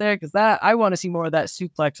time out there, because I want to see more of that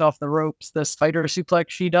suplex off the ropes, the spider suplex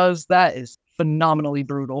she does. That is phenomenally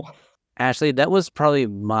brutal. Ashlee, that was probably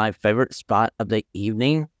my favorite spot of the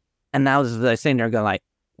evening. And now as I sitting there going like,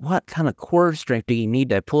 what kind of core strength do you need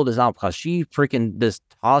to pull this off? Because she freaking just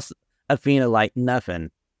tossed Athena like nothing.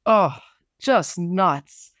 Oh, just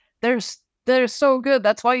nuts. They're so good.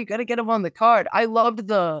 That's why you got to get them on the card. I loved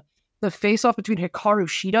the face-off between Hikaru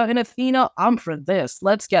Shida and Athena. I'm for this.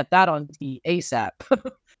 Let's get that on the ASAP.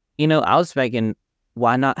 I was thinking,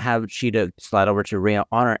 why not have Shida slide over to Ring of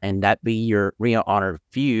Honor and that be your Ring of Honor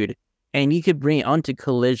feud? And you could bring it onto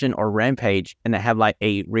Collision or Rampage and have like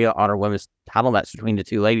a Ring of Honor women's title match between the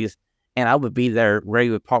two ladies. And I would be there ready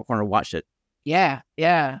with popcorn to watch it. Yeah.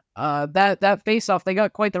 That face-off, they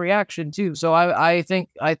got quite the reaction too. So I think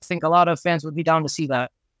a lot of fans would be down to see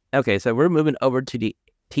that. Okay, so we're moving over to the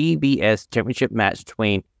TBS Championship match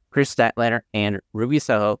between Chris Statlander and Ruby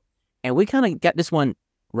Soho. And we kind of got this one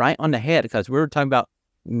right on the head, because we were talking about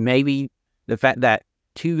maybe the fact that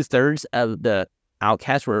 2/3 of the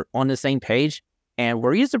Outcast were on the same page. And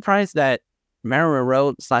were you surprised that Marilyn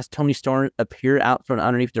Monroe / Toni Storm appeared out from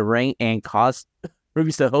underneath the ring and caused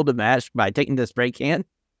Ruby to hold the match by taking the spray can?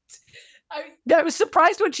 I was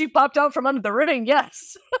surprised when she popped out from under the ring,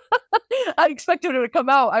 yes. I expected her to come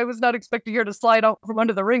out. I was not expecting her to slide out from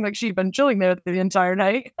under the ring like she'd been chilling there the entire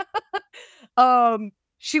night.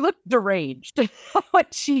 She looked deranged when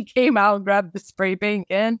she came out and grabbed the spray paint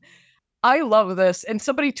can. I love this. And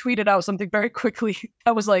somebody tweeted out something very quickly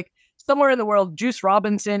that was like, somewhere in the world, Juice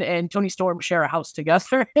Robinson and Toni Storm share a house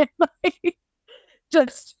together.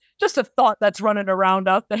 just a thought that's running around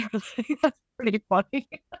out there. That's pretty funny.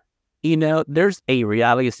 There's a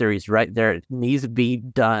reality series right there. It needs to be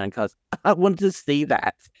done because I wanted to see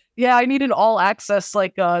that. Yeah, I need an all access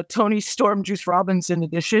like Toni Storm Juice Robinson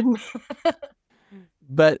edition.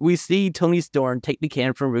 But we see Toni Storm take the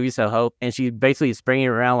can from Ruby Soho, and she's basically spraying it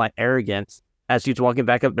around like arrogance as she's walking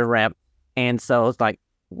back up the ramp. And so it's like,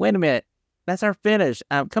 wait a minute, that's our finish.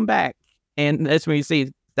 Come back. And that's when you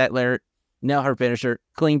see Statlander nail her finisher,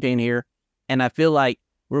 clean pin here. And I feel like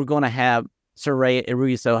we're going to have Saraya and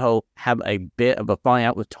Ruby Soho have a bit of a falling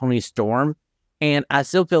out with Toni Storm. And I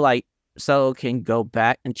still feel like Soho can go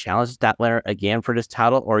back and challenge Statlander again for this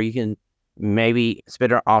title, or you can maybe spit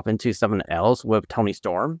her off into someone else with Toni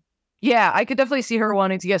Storm. Yeah, I could definitely see her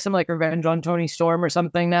wanting to get some like revenge on Toni Storm or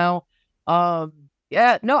something now.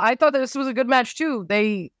 Yeah, no, I thought this was a good match too.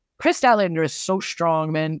 Chris Statlander is so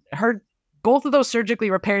strong, man. Both of those surgically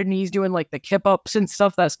repaired knees doing like the kip ups and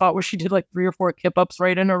stuff. That spot where she did like 3 or 4 kip ups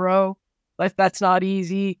right in a row. Like that's not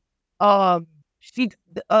easy. Ruby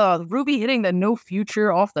hitting the no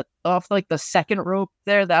future off like the second rope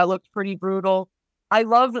there. That looked pretty brutal. I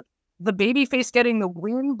love the babyface getting the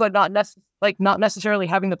win, but not necessarily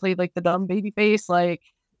having to play like the dumb babyface. Like,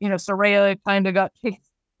 Saraya kind of got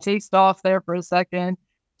chased off there for a second.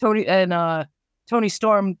 Toni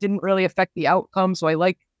Storm didn't really affect the outcome, so I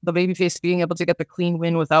like the babyface being able to get the clean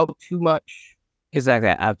win without too much. Exactly.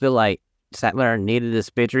 I feel like Statlander needed this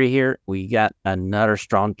victory here. We got another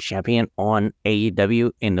strong champion on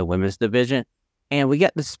AEW in the women's division, and we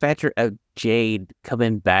got the specter of Jade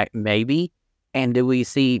coming back, maybe. And do we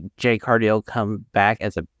see Jade Cargill come back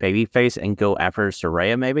as a babyface and go after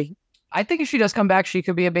Saraya, maybe? I think if she does come back, she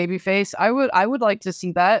could be a babyface. I would like to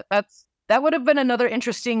see that. That would have been another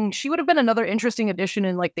interesting. She would have been another interesting addition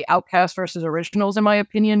in like the Outcast versus Originals, in my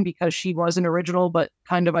opinion, because she was an original, but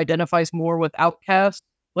kind of identifies more with Outcast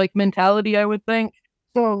like mentality, I would think.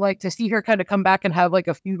 So like to see her kind of come back and have like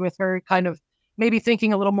a feud with her, kind of maybe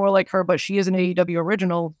thinking a little more like her, but she is an AEW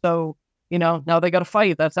original. So, now they got to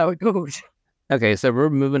fight. That's how it goes. Okay, so we're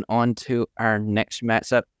moving on to our next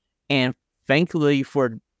matchup. And thankfully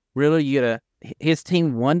for Wheeler Yuta, his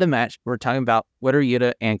team won the match. We're talking about Wheeler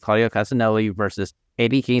Yuta and Claudio Castagnoli versus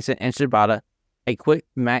Eddie Kingston and Shibata. A quick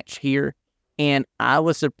match here. And I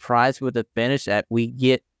was surprised with the finish that we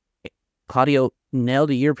get Claudio nailed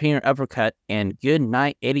the European uppercut, and good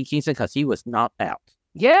night, Eddie Kingston, because he was knocked out.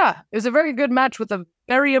 Yeah, it was a very good match with a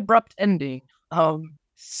very abrupt ending.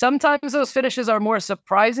 Sometimes those finishes are more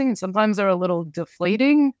surprising, and sometimes they're a little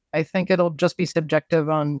deflating. I think it'll just be subjective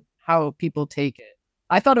on how people take it.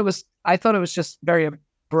 I thought it was just very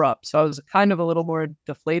abrupt, so I was kind of a little more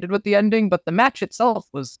deflated with the ending. But the match itself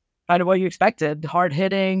was kind of what you expected: hard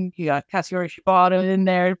hitting. You got Katsuyori Shibata in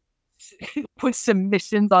there, put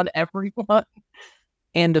submissions on everyone.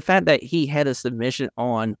 And the fact that he had a submission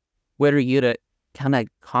on Wheeler Yuta kind of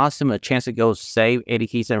cost him a chance to go save Eddie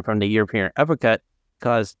Kingston from the European uppercut,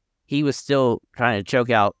 because he was still trying to choke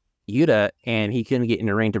out Yuta, and he couldn't get in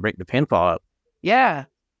the ring to break the pinfall up. Yeah.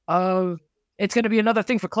 It's going to be another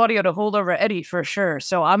thing for Claudio to hold over Eddie for sure.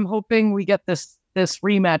 So I'm hoping we get this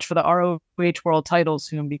rematch for the ROH World title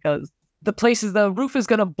soon, because the roof is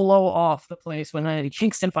going to blow off the place when Eddie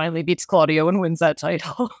Kingston finally beats Claudio and wins that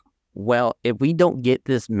title. Well, if we don't get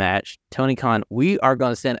this match, Tony Khan, we are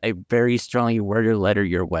going to send a very strongly worded letter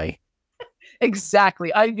your way. Exactly.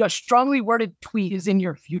 A strongly worded tweet is in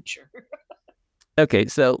your future. Okay,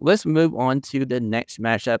 so let's move on to the next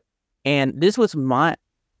matchup. And this was my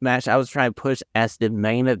match I was trying to push as the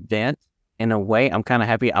main event. In a way, I'm kind of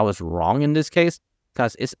happy I was wrong in this case,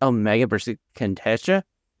 because it's Omega versus Contessa.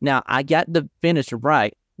 Now, I got the finish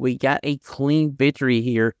right. We got a clean victory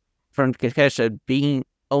here from Contessa being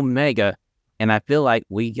Omega, and I feel like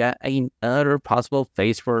we got another possible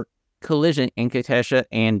face for Collision in Contessa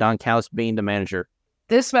and Don Callis being the manager.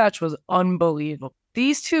 This match was unbelievable.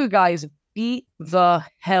 These two guys beat the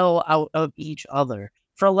hell out of each other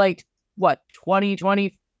for like,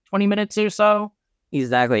 20 minutes or so?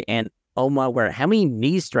 Exactly, and oh my word, how many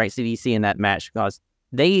knee strikes did you see in that match? Because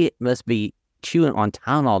they must be chewing on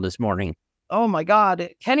Tylenol this morning. oh my God,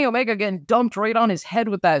 Kenny Omega getting dumped right on his head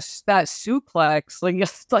with that suplex, like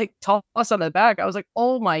just like toss on the back. I was like,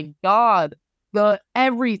 oh my God, the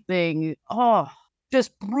everything. Oh,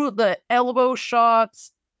 just the elbow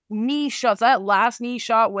shots, knee shots. That last knee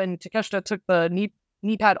shot when Takeshita took the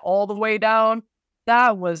knee pad all the way down,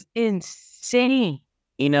 that was insane.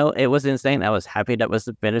 It was insane. I was happy that was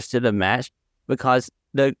the finish to the match because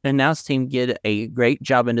the announce team did a great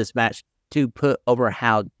job in this match to put over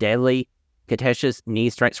how deadly Takeshi's knee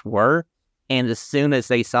strikes were. And as soon as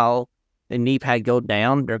they saw the knee pad go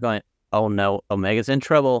down, they're going, oh no, Omega's in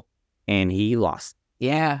trouble. And he lost.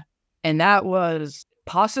 Yeah. And that was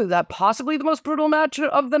possibly the most brutal match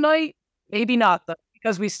of the night. Maybe not, though,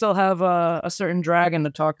 because we still have a certain dragon to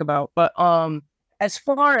talk about. But as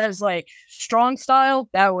far as like strong style,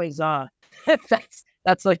 that was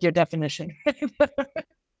that's like your definition.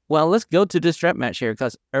 Well, let's go to the strap match here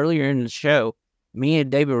because earlier in the show, me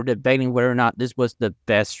and David were debating whether or not this was the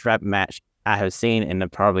best strap match I have seen in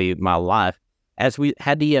probably my life, as we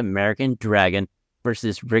had the American Dragon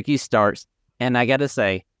versus Ricky Starks. And I got to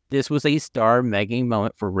say, this was a star-making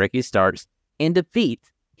moment for Ricky Starks. In defeat,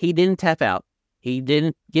 he didn't tap out. He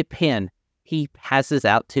didn't get pinned. He passes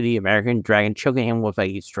out to the American Dragon, choking him with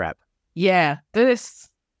a strap. Yeah, this,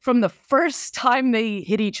 from the first time they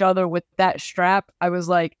hit each other with that strap, I was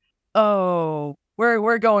like, oh,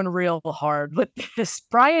 we're going real hard with this.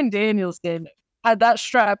 Bryan Danielson had that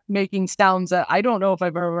strap making sounds that I don't know if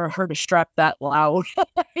I've ever heard a strap that loud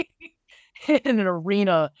in an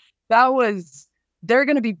arena. They're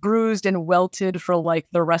going to be bruised and welted for like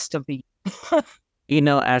the rest of the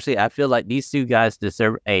year. Actually, I feel like these two guys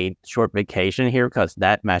deserve a short vacation here because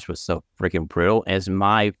that match was so freaking brutal as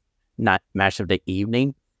my match of the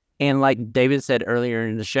evening. And like David said earlier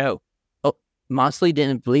in the show, Moxley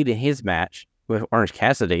didn't bleed in his match with Orange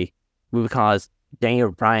Cassidy because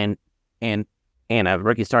Daniel Bryan and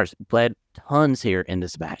Ricky Starks bled tons here in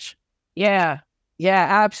this match. Yeah,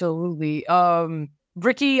 absolutely.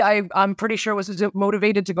 Ricky, I'm pretty sure was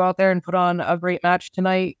motivated to go out there and put on a great match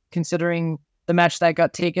tonight, considering the match that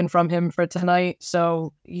got taken from him for tonight.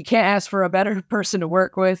 So you can't ask for a better person to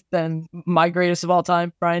work with than my greatest of all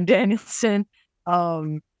time, Bryan Danielson.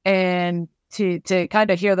 And to kind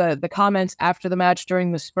of hear the comments after the match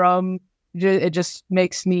during the scrum, it just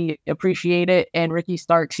makes me appreciate it, and Ricky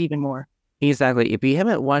Starks even more. Exactly. If you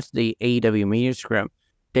haven't watched the AEW media scrum,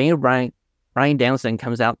 Bryan Danielson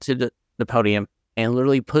comes out to the podium and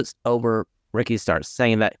literally puts over Ricky Starks,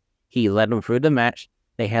 saying that he led him through the match.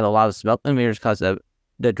 They had a lot of smoke and mirrors because of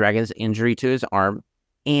the Dragon's injury to his arm.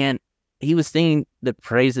 And he was singing the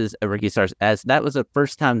praises of Ricky Starks, as that was the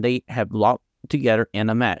first time they have locked together in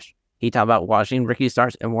a match. He talked about watching Ricky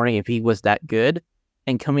Starks and wondering if he was that good.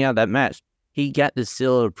 And coming out of that match, he got the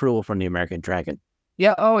seal of approval from the American Dragon.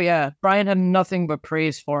 Yeah, oh yeah. Bryan had nothing but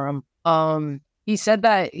praise for him. He said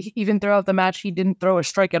that even throughout the match, he didn't throw a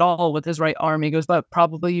strike at all with his right arm. He goes, but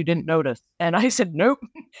probably you didn't notice. And I said, nope,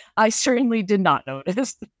 I certainly did not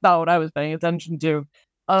notice. Not what I was paying attention to.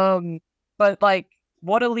 But like,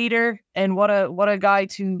 what a leader, and what a guy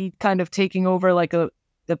to be kind of taking over like the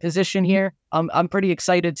position here. I'm pretty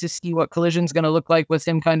excited to see what Collision's going to look like with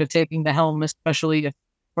him kind of taking the helm, especially if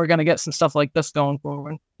we're going to get some stuff like this going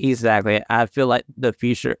forward. Exactly. I feel like the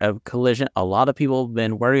future of Collision, a lot of people have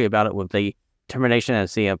been worried about it with the termination of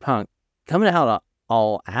CM Punk coming out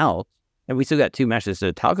All Out, and we still got 2 matches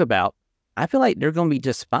to talk about. I feel like they're going to be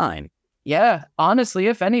just fine. Yeah, honestly,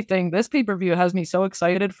 if anything, this pay-per-view has me so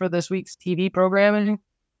excited for this week's TV programming.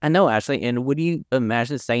 I know, Ashlee, and would you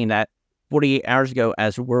imagine saying that 48 hours ago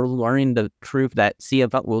as we're learning the truth that CM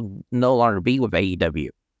Punk will no longer be with AEW?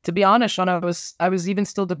 To be honest, Sean, I was even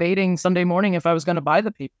still debating Sunday morning if I was going to buy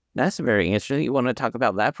the pay. That's very interesting. You want to talk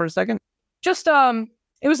about that for a second? Just,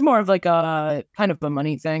 it was more of like a kind of a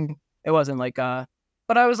money thing. It wasn't like, but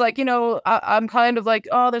I was like, I'm kind of like,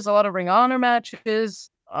 oh, there's a lot of Ring of Honor matches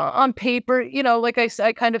on paper. Like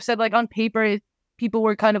I kind of said, like on paper, people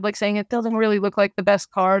were kind of like saying it doesn't really look like the best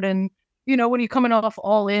card. And, when you're coming off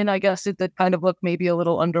All In, I guess it did kind of look maybe a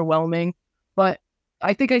little underwhelming. But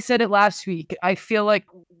I think I said it last week. I feel like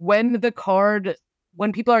when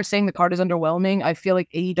people are saying the card is underwhelming, I feel like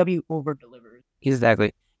AEW over-delivers.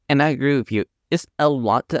 Exactly. And I agree with you. It's a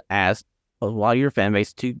lot to ask a lot of your fan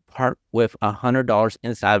base to part with $100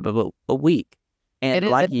 inside of a week. And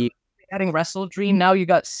adding Wrestle Dream, now you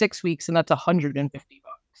got 6 weeks, and that's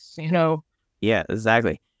 $150. Yeah,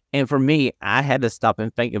 exactly. And for me, I had to stop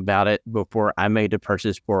and think about it before I made the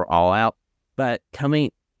purchase for All Out. But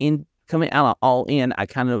coming out of All In, I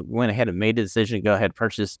kind of went ahead and made the decision to go ahead and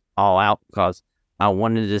purchase All Out because I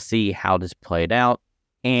wanted to see how this played out.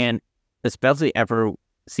 And especially after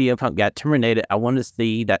CM Punk got terminated, I wanted to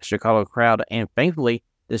see that Chicago crowd, and thankfully,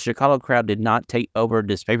 the Chicago crowd did not take over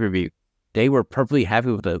this pay-per-view. They were perfectly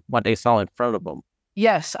happy with what they saw in front of them.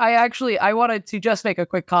 Yes, I wanted to just make a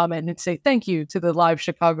quick comment and say thank you to the live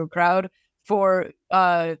Chicago crowd for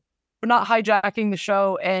not hijacking the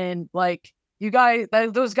show, and like you guys,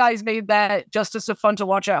 those guys made that just as fun to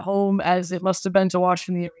watch at home as it must have been to watch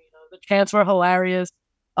in the arena. The chants were hilarious.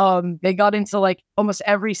 They got into like almost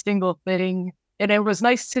every single thing, and it was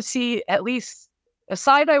nice to see, at least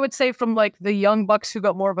aside, I would say, from like the Young Bucks who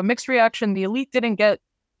got more of a mixed reaction. The Elite didn't get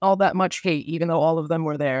all that much hate, even though all of them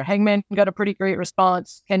were there. Hangman got a pretty great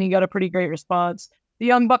response. Kenny got a pretty great response. The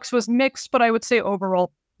Young Bucks was mixed, but I would say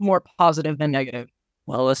overall more positive than negative.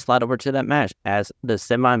 Well, let's slide over to that match, as the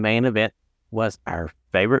semi-main event was our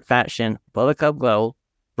favorite faction, Bullet Club Gold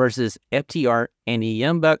versus FTR and the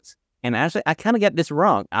Young Bucks. And actually, I kind of got this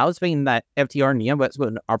wrong. I was thinking that FTR and the Young Bucks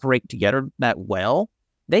wouldn't operate together that well.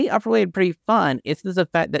 They operated pretty fun. It's just the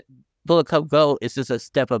fact that Bullet Club Gold is just a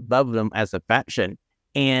step above them as a faction.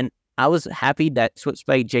 And I was happy that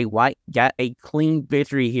Switchblade Jay White got a clean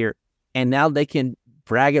victory here. And now they can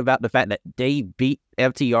brag about the fact that they beat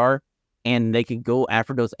FTR and they can go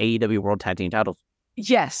after those AEW World Tag Team titles.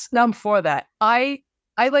 Yes, I'm for that. I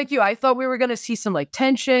like you. I thought we were going to see some like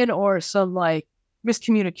tension or some like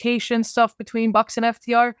miscommunication stuff between Bucks and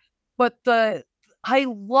FTR. But I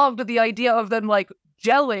loved the idea of them like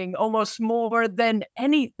gelling almost more than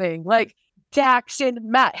anything. Like, Jackson,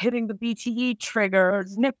 Matt hitting the BTE trigger, or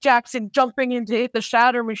Nick Jackson jumping in to hit the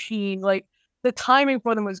Shatter Machine. Like, the timing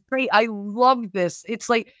for them was great. I love this. It's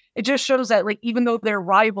like, it just shows that, like, even though they're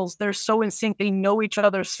rivals, they're so in sync. They know each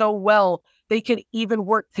other so well. They can even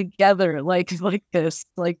work together like this,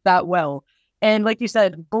 like that well. And like you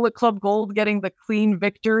said, Bullet Club Gold getting the clean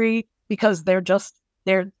victory because they're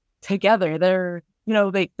together. They're,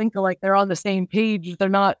 they think like they're on the same page. They're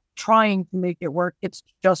not trying to make it work. It's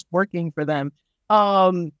just working for them.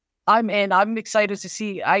 I'm excited to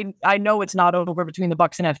see. I know it's not over between the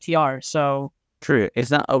Bucks and FTR. So true,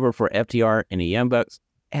 it's not over for FTR and the Young Bucks.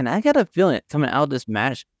 And I got a feeling coming out of this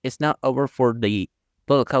match, it's not over for the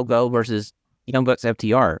Bullet Club Gold versus Young Bucks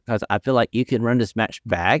FTR, because I feel like you can run this match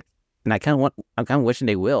back, and I'm kind of wishing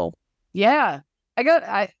they will. Yeah,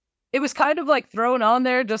 it was kind of like thrown on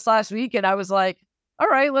there just last week, and I was like, all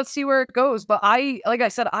right, let's see where it goes. But like I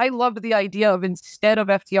said, I loved the idea of, instead of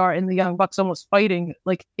FTR and the Young Bucks almost fighting,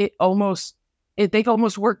 like they almost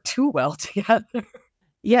worked too well together.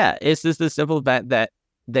 Yeah, it's just the simple fact that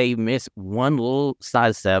they missed one little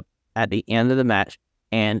sidestep at the end of the match,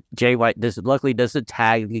 and Jay White luckily does a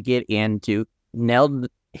tag to get in to nail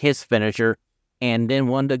his finisher, and then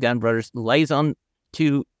one of the Gun Brothers lays on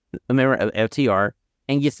to a member of FTR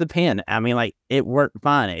and gets the pin. I mean, like, it worked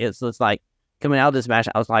fine. It's just like, coming out of this match,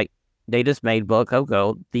 I was like, they just made Bullet Club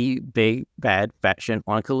Gold the big bad faction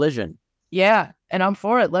on Collision. Yeah, and I'm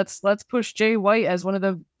for it. Let's push Jay White as one of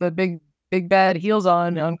the big bad heels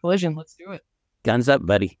on Collision. Let's do it. Guns up,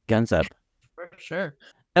 buddy. Guns up. For sure.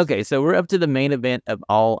 Okay, so we're up to the main event of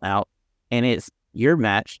All Out, and it's your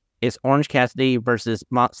match. It's Orange Cassidy versus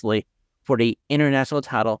Moxley for the international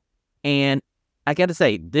title. And I got to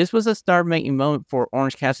say, this was a star-making moment for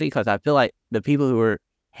Orange Cassidy, because I feel like the people who were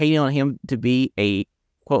hating on him to be a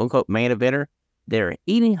quote-unquote main eventer, they're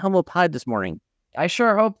eating humble pie this morning. I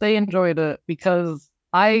sure hope they enjoyed it, because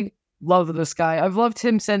I love this guy. I've loved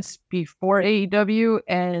him since before AEW,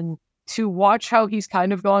 and to watch how he's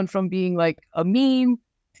kind of gone from being like a meme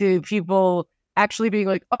to people actually being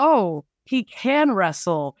like, oh, he can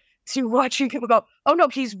wrestle, to watching people go, oh no,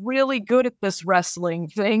 he's really good at this wrestling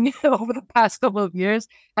thing over the past couple of years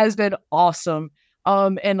has been awesome.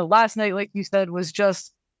 And the last night, like you said, was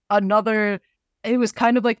just it was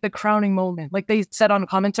kind of like the crowning moment. Like they said on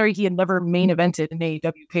commentary, he had never main evented an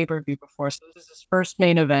AEW pay-per-view before. So this is his first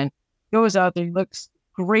main event. Goes out there, looks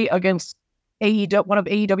great against one of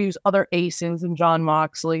AEW's other aces in Jon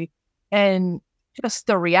Moxley. And just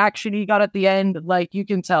the reaction he got at the end, like you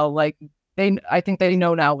can tell, like I think they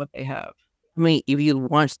know now what they have. I mean, if you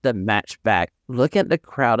watch the match back, look at the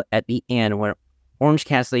crowd at the end where Orange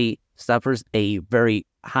Cassidy suffers a very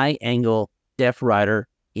high angle Death Rider.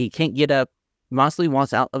 He can't get up. Moxley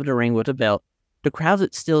wants out of the ring with a belt. The crowd is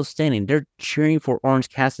still standing. They're cheering for Orange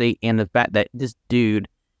Cassidy, and the fact that this dude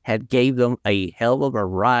had gave them a hell of a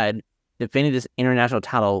ride defending this international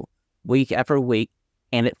title week after week,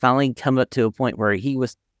 and it finally come up to a point where he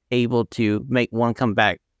was able to make one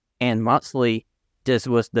comeback. And Moxley just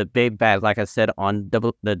was the big bad, like I said on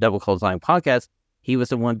the Double Clothesline podcast, he was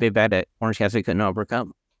the one big bad that Orange Cassidy couldn't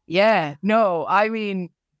overcome. Yeah, no, I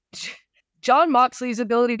mean, Jon Moxley's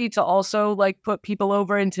ability to also like put people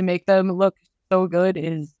over and to make them look so good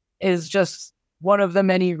is just one of the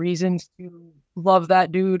many reasons to love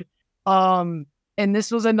that dude. And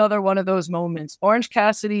this was another one of those moments. Orange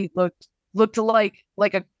Cassidy looked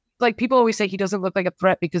like people always say he doesn't look like a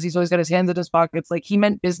threat because he's always got his hands in his pockets. Like, he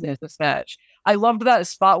meant business this match. I loved that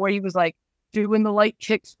spot where he was like doing the light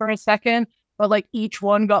kicks for a second, but like each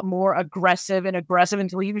one got more aggressive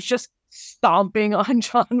until he was just stomping on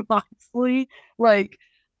Jon Moxley. Like,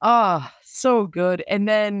 so good. And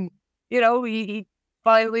then, he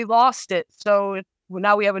finally lost it. So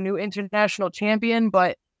now we have a new international champion,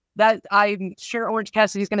 but that I'm sure Orange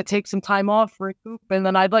Cassidy is going to take some time off, recoup, and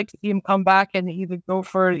then I'd like to see him come back and either go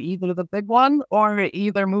for either the big one or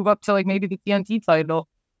either move up to like maybe the TNT title.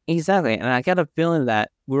 Exactly. And I got a feeling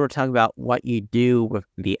that we were talking about what you do with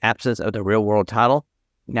the absence of the real world title.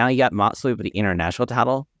 Now you got Moxley with the international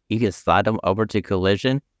title. You can slide them over to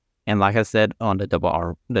Collision. And like I said on the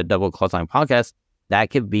Double Clothesline podcast, that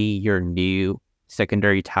could be your new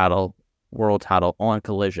secondary title, world title on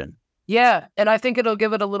Collision. Yeah, and I think it'll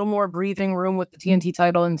give it a little more breathing room with the TNT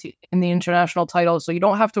title and the international title, so you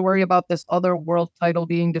don't have to worry about this other world title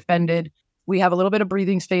being defended. We have a little bit of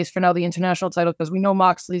breathing space for now the international title because we know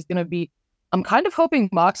Moxley's going to be... I'm kind of hoping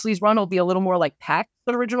Moxley's run will be a little more like Pac's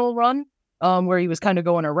original run, where he was kind of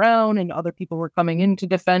going around and other people were coming in to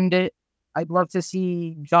defend it. I'd love to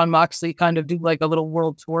see Jon Moxley kind of do like a little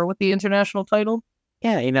world tour with the international title.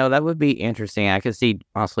 Yeah, that would be interesting. I could see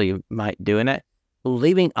Moxley might doing it.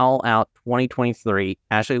 Leaving All Out 2023,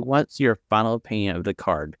 Ashlee, what's your final opinion of the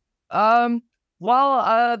card?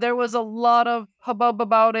 Well, there was a lot of hubbub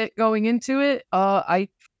about it going into it. I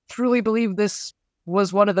truly believe this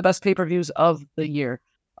was one of the best pay-per-views of the year.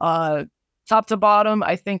 Top to bottom,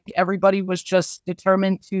 I think everybody was just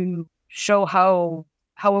determined to show how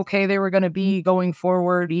okay they were going to be going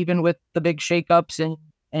forward, even with the big shakeups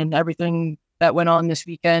and everything that went on this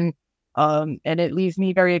weekend. And it leaves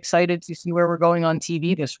me very excited to see where we're going on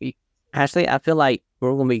TV this week. Ashlee, I feel like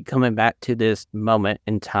we're going to be coming back to this moment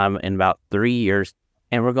in time in about 3 years,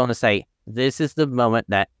 and we're going to say, this is the moment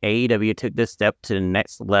that AEW took this step to the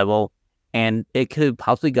next level, and it could have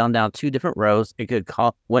possibly gone down 2 different roads. It could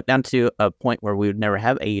went down to a point where we would never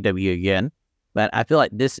have AEW again, but I feel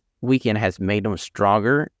like this weekend has made them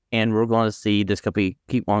stronger, and we're going to see this company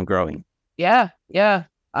keep on growing. Yeah.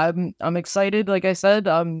 I'm excited. Like I said,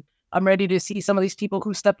 I'm ready to see some of these people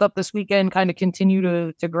who stepped up this weekend kind of continue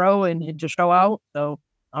to grow and to show out. So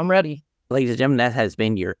I'm ready. Ladies and gentlemen, that has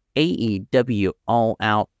been your AEW All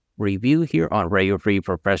Out review here on Radio Free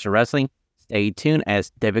Professional Wrestling. Stay tuned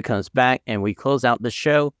as David comes back and we close out the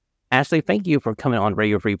show. Ashlee, thank you for coming on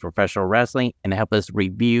Radio Free Professional Wrestling and help us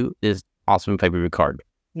review this awesome pay-per-view card.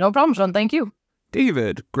 No problem, Sean. Thank you.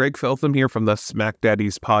 David, Greg Feltham here from the Smack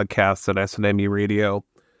Daddies podcast at SNME Radio.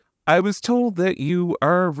 I was told that you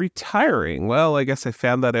are retiring. Well, I guess I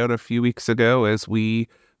found that out a few weeks ago as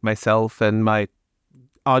myself and my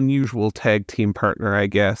unusual tag team partner, I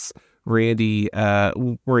guess, Randy,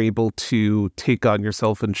 were able to take on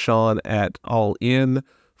yourself and Shawn at All In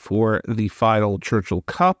for the final Churchill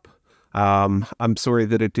Cup. I'm sorry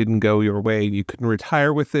that it didn't go your way. You couldn't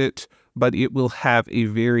retire with it, but it will have a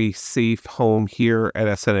very safe home here at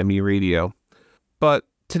SNME Radio. But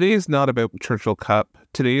today is not about Churchill Cup.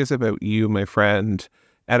 Today is about you, my friend,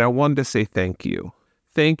 and I wanted to say thank you.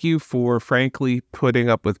 Thank you for, frankly, putting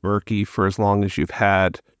up with Berkey for as long as you've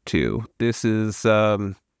had to. This is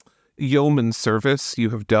yeoman service you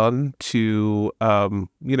have done to,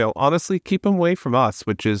 honestly keep him away from us,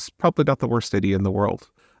 which is probably not the worst idea in the world.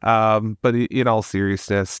 But in all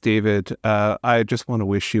seriousness, David, I just want to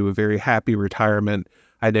wish you a very happy retirement.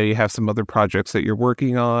 I know you have some other projects that you're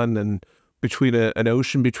working on, and between an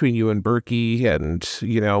ocean between you and Berkey and,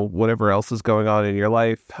 whatever else is going on in your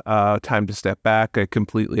life, time to step back. I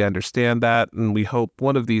completely understand that. And we hope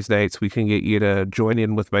one of these nights we can get you to join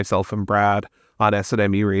in with myself and Brad on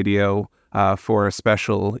SNME Radio for a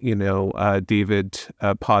special, David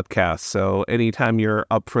podcast. So anytime you're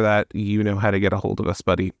up for that, you know how to get a hold of us,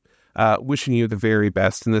 buddy. Wishing you the very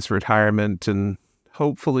best in this retirement, and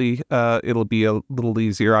hopefully it'll be a little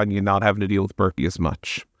easier on you not having to deal with Berkey as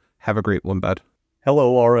much. Have a great one, bud.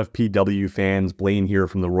 Hello, RFPW fans. Blaine here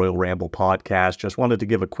from the Royal Ramble podcast. Just wanted to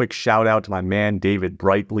give a quick shout out to my man, David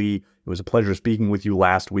Brightly. It was a pleasure speaking with you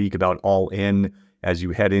last week about All In as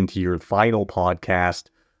you head into your final podcast.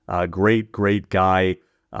 Great guy,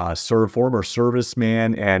 former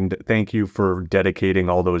serviceman, and thank you for dedicating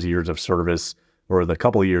all those years of service, or the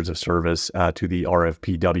couple of years of service, to the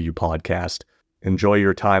RFPW podcast. Enjoy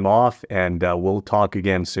your time off, and we'll talk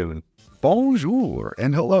again soon. Bonjour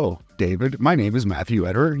and hello, David. My name is Matthew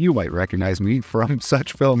Eder. You might recognize me from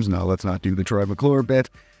such films. No, let's not do the Troy McClure bit.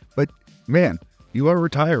 But man, you are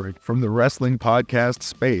retiring from the wrestling podcast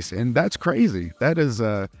space, and that's crazy. That is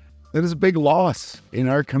a big loss in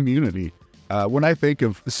our community. When I think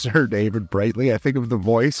of Sir David Brightly, I think of the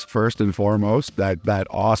voice first and foremost, that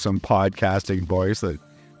awesome podcasting voice that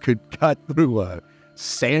could cut through a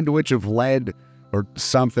sandwich of lead or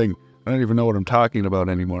something. I don't even know what I'm talking about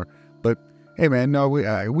anymore. But hey, man, no,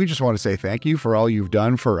 we just want to say thank you for all you've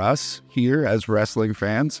done for us here as wrestling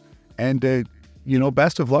fans, and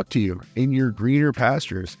best of luck to you in your greener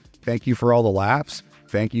pastures. Thank you for all the laughs.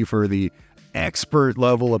 Thank you for the expert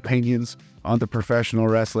level opinions on the professional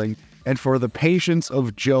wrestling, and for the patience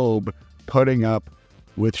of Job putting up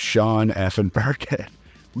with Sean effing Burkett.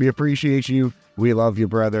 We appreciate you. We love you,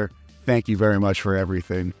 brother. Thank you very much for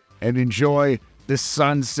everything. And enjoy the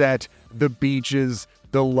sunset, the beaches,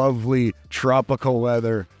 the lovely tropical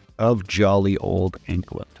weather of jolly old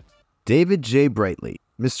England. David J. Brightly,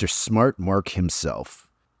 Mr. Smart Mark himself.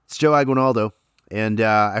 It's Joe Aguinaldo, and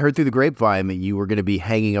I heard through the grapevine that you were going to be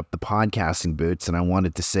hanging up the podcasting boots, and I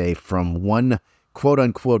wanted to say, from one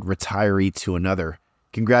quote-unquote retiree to another,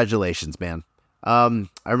 congratulations, man. I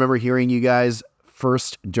remember hearing you guys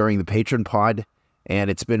first during the Patron Pod, and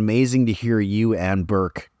it's been amazing to hear you and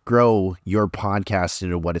Burke grow your podcast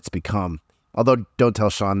into what it's become. Although, don't tell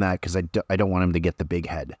Sean that, because I don't want him to get the big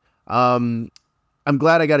head. I'm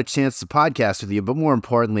glad I got a chance to podcast with you, but more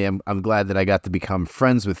importantly, I'm glad that I got to become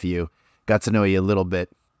friends with you, got to know you a little bit.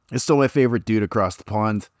 You're still my favorite dude across the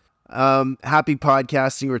pond. Happy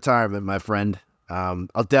podcasting retirement, my friend.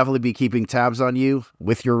 I'll definitely be keeping tabs on you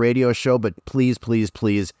with your radio show, but please, please,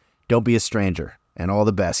 please don't be a stranger. And all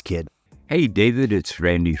the best, kid. Hey, David, it's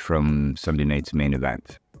Randy from Sunday Night's Main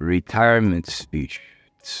Event. Retirement speech.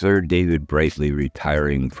 Sir David Brightly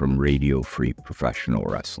retiring from Radio Free Professional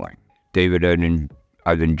Wrestling. David,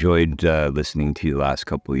 I've enjoyed listening to you the last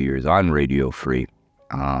couple of years on Radio Free.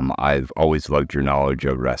 I've always loved your knowledge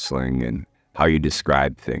of wrestling and how you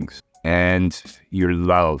describe things, and your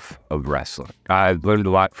love of wrestling. I've learned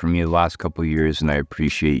a lot from you the last couple of years, and I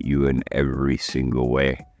appreciate you in every single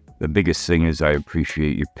way. The biggest thing is I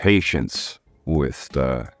appreciate your patience with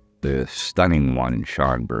the stunning one,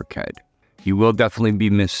 Sean Burkhead. You will definitely be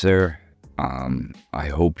missed, sir. I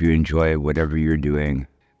hope you enjoy whatever you're doing.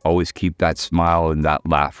 Always keep that smile and that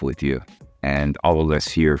laugh with you. And all of us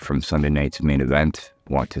here from Sunday Night's Main Event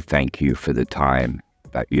want to thank you for the time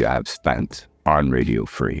that you have spent on Radio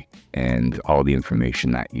Free and all the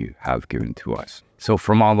information that you have given to us. So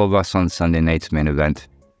from all of us on Sunday Night's Main Event,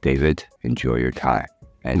 David, enjoy your time.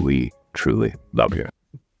 And we truly love you.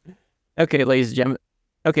 Okay, ladies and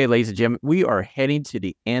gentlemen, we are heading to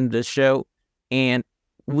the end of the show, and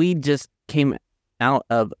we just came out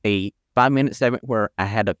of a 5-minute segment where I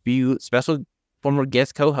had a few special former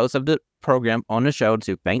guest co-hosts of the program on the show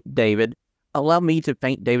to thank David. Allow me to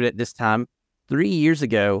thank David at this time. 3 years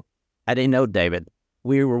ago, I didn't know David.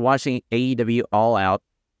 We were watching AEW All Out.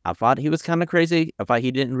 I thought he was kind of crazy. I thought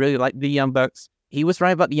he didn't really like the Young Bucks. He was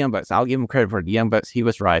right about the Young Bucks. I'll give him credit for the Young Bucks. He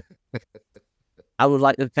was right. I would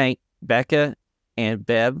like to thank Becca and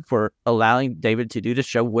Bev for allowing David to do the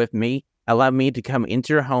show with me. Allow me to come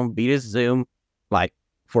into your home via Zoom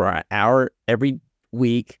for an hour every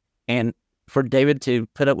week, and for David to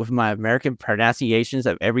put up with my American pronunciations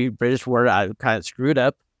of every British word I kind of screwed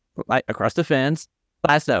up across the fence.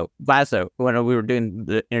 Blasto, when we were doing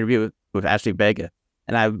the interview with Ashlee Vega,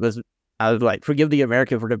 and I was like, forgive the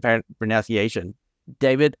American for the pronunciation.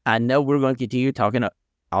 David, I know we're going to continue talking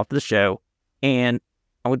off the show, and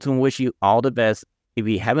I want to wish you all the best. If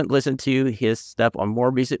you haven't listened to his stuff on More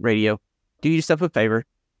Recent Radio, do yourself a favor,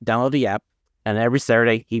 download the app, and every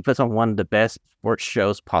Saturday he puts on one of the best sports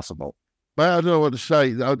shows possible. Well, I don't know what to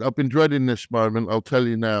say. I've been dreading this moment. I'll tell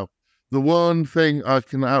you now. The one thing I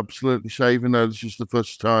can absolutely say, even though this is the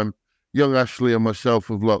first time young Ashlee and myself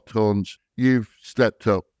have locked horns, you've stepped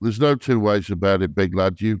up. There's no two ways about it, big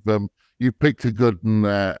lad. You've picked a good one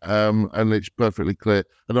there, and it's perfectly clear.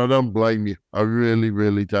 And I don't blame you. I really,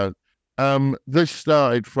 really don't. This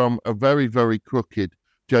started from a very, very crooked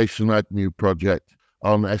Jason Agnew project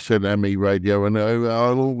on SNME radio, and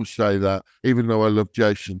I'll always say that, even though I love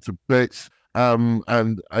Jason to bits,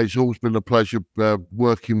 and it's always been a pleasure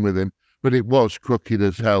working with him, but it was crooked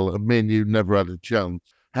as hell, and me and you never had a chance.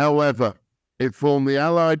 However, it formed the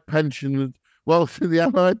Allied Pensioners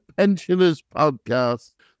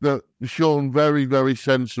podcast that Sean very, very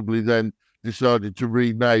sensibly then decided to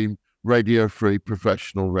rename Radio Free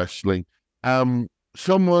Professional Wrestling.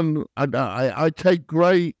 Someone, I take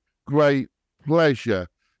great pleasure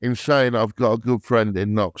in saying I've got a good friend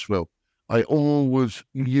in Knoxville. I always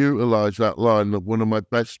utilize that line of one of my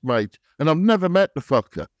best mates, and I've never met the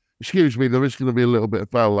fucker. excuse me, there is going to be a little bit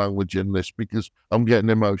of foul language in this because I'm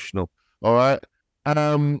getting emotional. All right.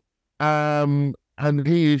 And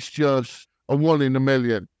he is just a 1 in a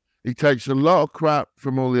million. He takes a lot of crap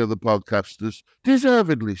from all the other podcasters,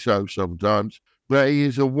 deservedly so sometimes, but he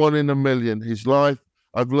is a 1 in a million. His life,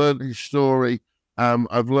 I've learned his story.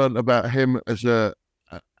 I've learned about him as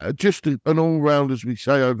just an all-round, as we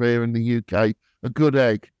say over here in the UK, a good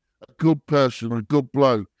egg, a good person, a good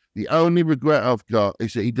bloke. The only regret I've got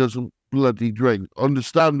is that he doesn't bloody drink,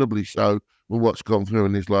 understandably so, with what's gone through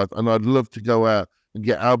in his life. And I'd love to go out and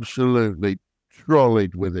get absolutely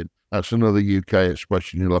trolleyed with him. That's another UK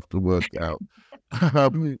expression you'll have to work out.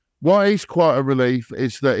 Why is quite a relief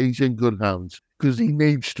is that he's in good hands, because he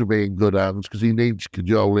needs to be in good hands, because he needs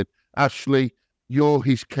cajoling. Ashlee, you're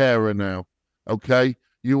his carer now, okay?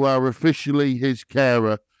 You are officially his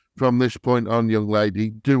carer from this point on, young lady.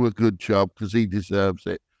 Do a good job, because he deserves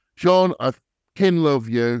it. Shawn, I can love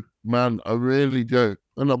you, man. I really do.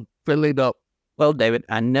 And I'm filling up. Well, David,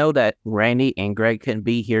 I know that Randy and Greg couldn't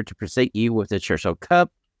be here to present you with the Churchill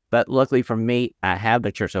Cup, but luckily for me, I have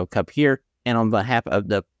the Churchill Cup here. And on behalf of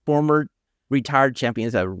the former retired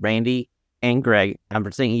champions of Randy and Greg, I'm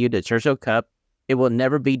presenting you the Churchill Cup. It will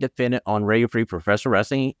never be defended on Radio Free Professional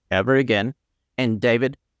Wrestling ever again. And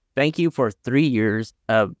David, thank you for 3 years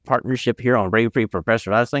of partnership here on Radio Free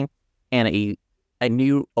Professional Wrestling and a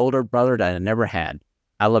new older brother that I never had.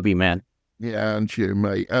 I love you, man. Yeah, and you,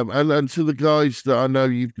 mate. And to the guys that I know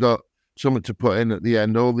you've got something to put in at the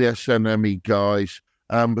end, all the SNME guys.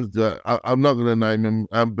 But I'm not going to name them.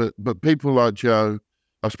 But people like Joe,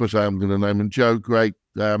 I suppose I am going to name them. Joe, Greg,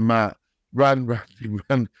 Matt, Randy,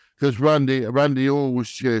 because Randy always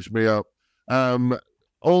cheers me up.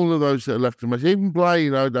 All of those that are left in even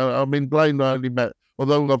Blaine. Blaine I only met,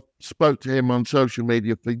 although I've spoke to him on social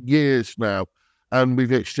media for years now, and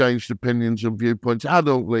we've exchanged opinions and viewpoints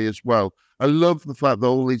adultly as well. I love the fact that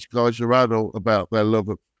all these guys are adult about their love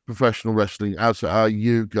of professional wrestling, as are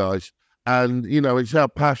you guys. And, it's our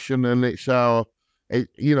passion, and it's our,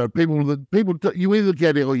 people, you either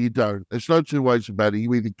get it or you don't. There's no two ways about it.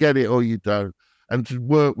 You either get it or you don't. And to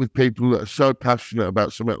work with people that are so passionate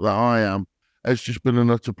about something that I am, it's just been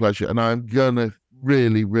an utter pleasure. And I'm going to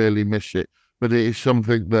really, really miss it. But it is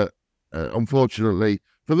something that, unfortunately,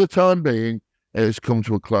 for the time being, it has come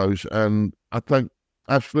to a close. And I think,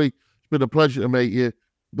 Ashlee, it's been a pleasure to meet you.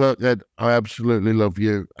 Burkhead, I absolutely love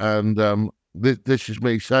you. And, this is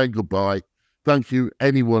me saying goodbye. Thank you,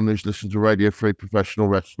 anyone who's listened to Radio Free Professional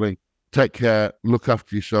Wrestling. Take care, look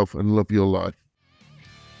after yourself, and love your life.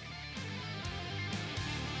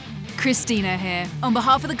 Christina here. On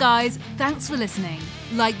behalf of the guys, thanks for listening.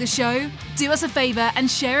 Like the show? Do us a favour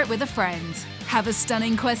and share it with a friend. Have a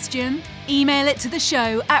stunning question? Email it to the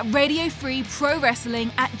show at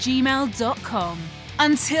radiofreeprowrestling@gmail.com.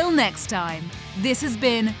 Until next time, this has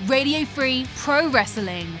been Radio Free Pro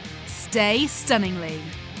Wrestling. Stay stunningly.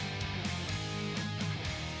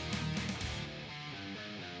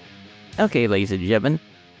 Okay, ladies and gentlemen,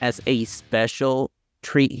 as a special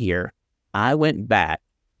treat here, I went back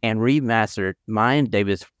and remastered mine and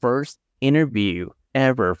David's first interview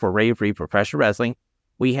ever for Radio Free Professional Wrestling.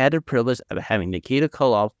 We had the privilege of having Nikita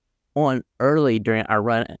Koloff on early during our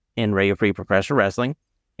run in Radio Free Professional Wrestling.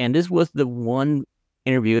 And this was the one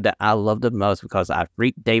interview that I loved the most because I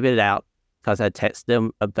freaked David out because I texted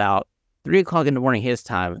him about 3 o'clock in the morning his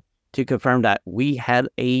time to confirm that we had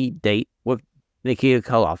a date with Nikita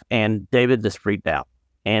Koloff, and David just freaked out.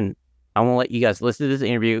 And I want to let you guys listen to this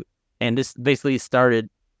interview, and this basically started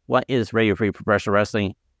what is Radio Free Professional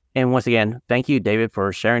Wrestling. And once again, thank you, David,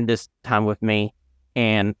 for sharing this time with me.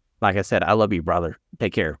 And like I said, I love you, brother.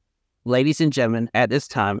 Take care. Ladies and gentlemen, at this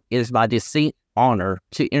time, it is my distinct honor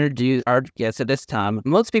to introduce our guest at this time.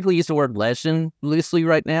 Most people use the word legend loosely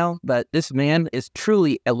right now, but this man is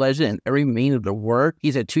truly a legend in every meaning of the word.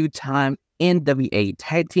 He's a 2-time NWA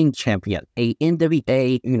Tag Team Champion, a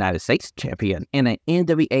NWA United States Champion, and an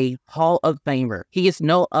NWA Hall of Famer. He is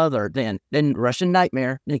no other than Russian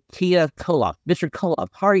Nightmare, Nikita Koloff. Mr. Koloff,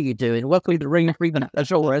 how are you doing? Welcome to Ring of Free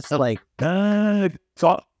Professional Wrestling. Comrades,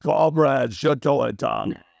 shut your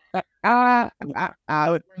tongue. There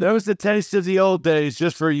was the taste of the old days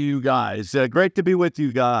just for you guys. Great to be with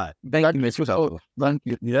you guys. Thank you, Mr. Koloff. Thank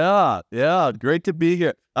you. Yeah, great to be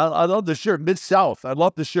here. I love the shirt, Mid-South. I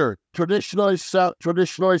love the shirt. Traditionalist South,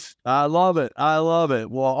 traditionalist. I love it.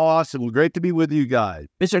 Well, awesome. Well, great to be with you guys.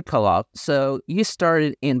 Mr. Koloff, so you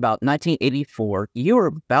started in about 1984. You were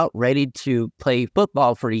about ready to play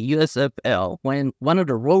football for the USFL when one of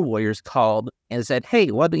the Road Warriors called and said, hey,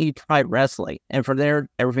 why don't you try wrestling? And from there,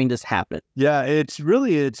 everything just happened? Yeah, it's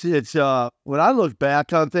when I look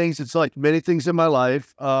back on things, it's like many things in my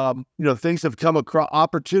life. Things have come across,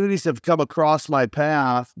 opportunities have come across my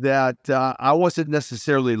path that I wasn't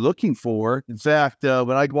necessarily looking for. In fact,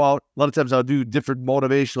 when I go out, a lot of times I'll do different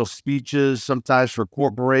motivational speeches, sometimes for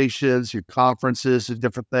corporations, your conferences, and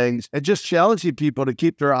different things, and just challenging people to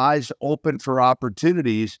keep their eyes open for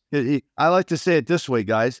opportunities. I like to say it this way,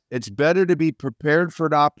 guys. It's better to be prepared for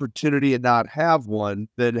an opportunity and not have one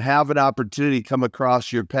than have an opportunity come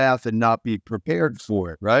across your path and not be prepared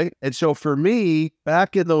for it, right? And so for me,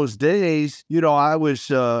 back in those days, I was,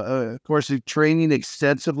 of course, training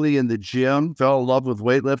extensively in the gym, fell in love with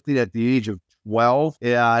weightlifting at the age of 12,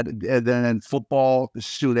 and then football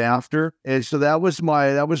soon after. And so that was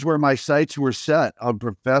where my sights were set on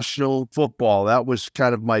professional football. That was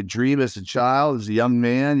kind of my dream as a child, as a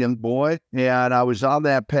young boy. And I was on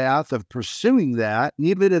that path of pursuing that,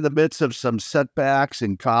 even in the midst of some setbacks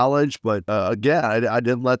in college. But again, I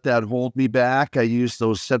didn't let that hold me back. I used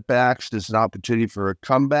those setbacks as an opportunity for a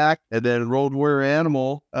comeback. And then Road Warrior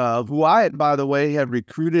Animal, who I, by the way, had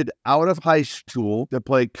recruited out of high school to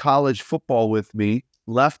play college football with me.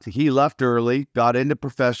 He left early, got into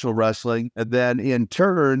professional wrestling, and then in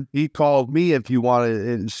turn, he called me, if you want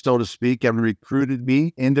to, so to speak, and recruited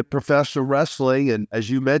me into professional wrestling. And as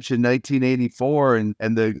you mentioned, 1984, and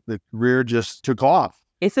the career just took off.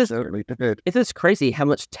 It's just crazy how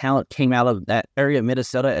much talent came out of that area of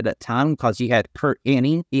Minnesota at that time, because you had Kurt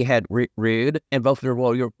Anning, you had Rude, and both the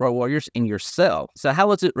Road Warriors, and yourself. So how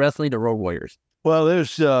was it wrestling the Road Warriors? Well,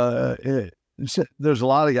 there's a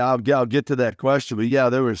lot of guys. I'll get to that question, but yeah,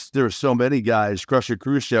 there were so many guys. Crusher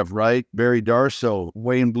Khrushchev, right? Barry Darsow,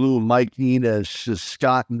 Wayne Bloom, Mike Enos,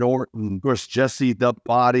 Scott Norton, of course, Jesse the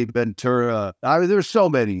Body Ventura. I mean, there's so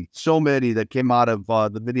many that came out of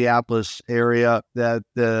the Minneapolis area that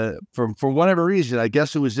for whatever reason, I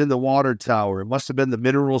guess it was in the water tower. It must have been the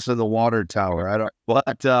minerals in the water tower.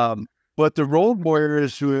 I don't. But the Road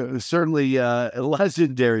Warriors were certainly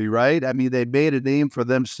legendary, right? I mean, they made a name for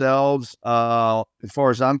themselves. As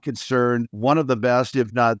far as I'm concerned, one of the best,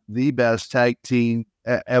 if not the best, tag team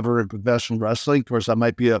ever in professional wrestling. Of course, I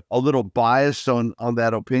might be a little biased on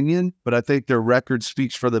that opinion, but I think their record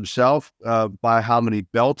speaks for themselves by how many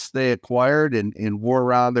belts they acquired and wore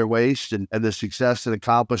around their waist, and the success and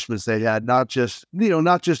accomplishments they had, not just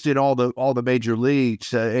in all the major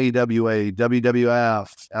leagues, AWA,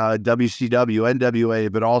 WWF, WCW,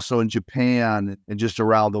 NWA, but also in Japan and just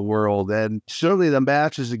around the world. And certainly the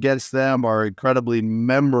matches against them are incredibly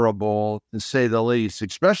memorable, to say the least,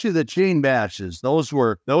 especially the chain matches. Those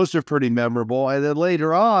are pretty memorable. And then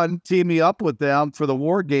later on, teaming up with them for the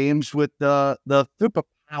War Games with the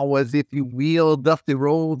superpowers, if you will, Dusty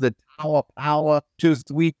Rhodes, the Tower Power, too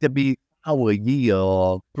sweet to be our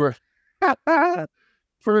yield.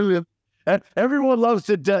 Brilliant. And everyone loves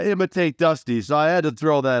to imitate Dusty, so I had to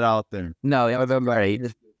throw that out there. No, I'm right.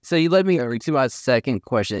 So you led me to my second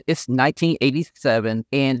question. It's 1987,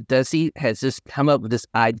 and Dusty has just come up with this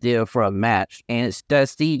idea for a match. And it's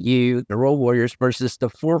Dusty, you, the Road Warriors versus the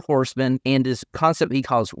Four Horsemen, and this concept he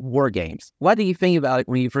calls War Games. What do you think about it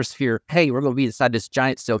when you first hear, hey, we're going to be inside this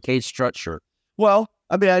giant steel cage structure? Well,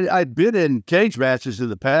 I mean, I'd been in cage matches in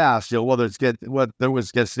the past, whether it's there was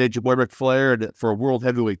against Nature Boy Ric Flair for a world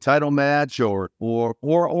heavyweight title match or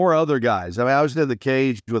other guys. I mean, I was in the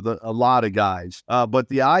cage with a lot of guys, but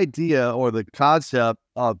the idea or the concept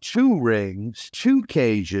of two rings, two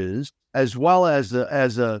cages, as well as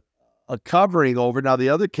a covering over. Now, the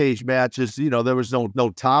other cage matches, there was no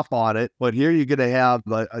top on it, but here you're going to have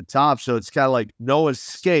a top, so it's kind of like no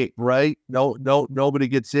escape, right? Nobody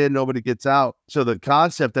gets in, nobody gets out. So the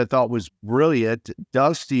concept I thought was brilliant.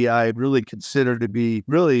 Dusty, I really consider to be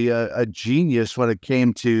really a genius when it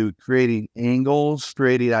came to creating angles,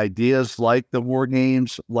 creating ideas like the War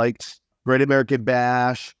Games, like Great American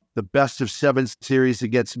Bash, the Best of 7 series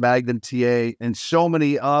against Magnum TA, and so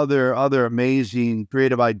many other amazing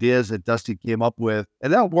creative ideas that Dusty came up with.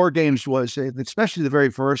 And that War Games was, especially the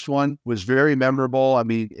very first one, was very memorable. I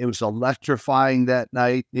mean, it was electrifying that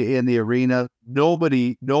night in the arena.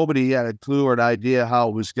 Nobody had a clue or an idea how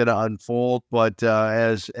it was going to unfold, but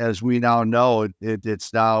as we now know,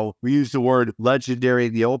 it's now, we use the word legendary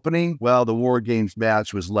in the opening. Well, the War Games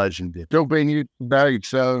match was legendary. Still being used today,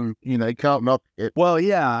 so can't knock it. Well,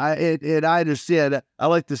 yeah, I understand. I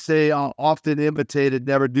like to say often imitated,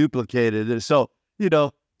 never duplicated. And so,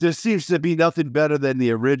 there seems to be nothing better than the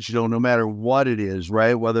original, no matter what it is,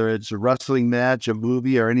 right? Whether it's a wrestling match, a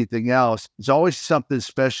movie, or anything else, there's always something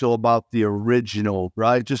special about the original,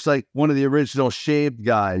 right? Just like one of the original shaved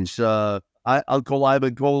guys, Uncle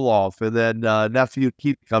Ivan Koloff, and then nephew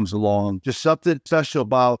Keith comes along. Just something special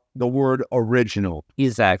about the word original.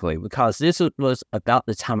 Exactly, because this was about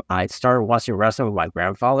the time I started watching wrestling with my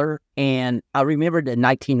grandfather, and I remember the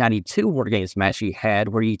 1992 War Games match he had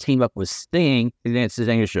where he teamed up with Sting against the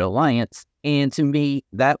Dangerous Alliance. And to me,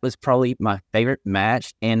 that was probably my favorite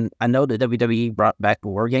match. And I know the WWE brought back the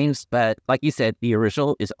War Games, but like you said, the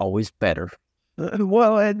original is always better.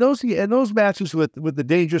 Well, and those matches with the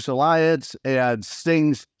Dangerous Alliance and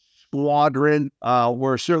Sting's Squadron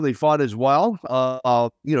were certainly fun as well.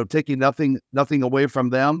 Taking nothing away from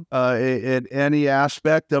them in any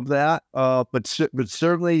aspect of that. But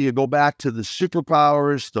certainly, you go back to the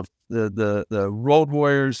Superpowers, the Road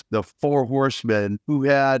Warriors, the Four Horsemen, who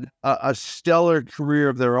had a stellar career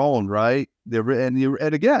of their own, right?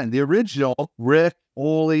 And again, the original Rick,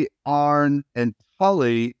 Ole, Arn, and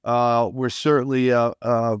Tully were certainly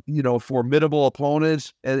formidable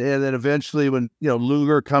opponents, and then eventually when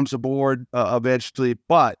Luger comes aboard,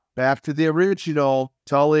 but back to the original,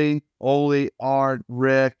 Tully, Ole, Arn,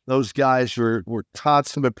 Rick, those guys were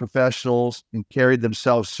consummate professionals and carried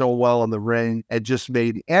themselves so well in the ring and just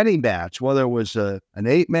made any match, whether it was an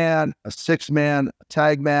 8-man, a 6-man, a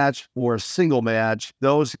tag match, or a single match,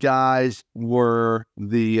 those guys were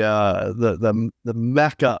the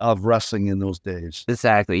mecca of wrestling in those days.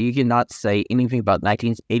 Exactly. You cannot say anything about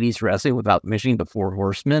 1980s wrestling without mentioning the Four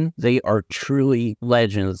Horsemen. They are truly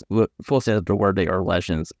legends. Full sense of the word, they are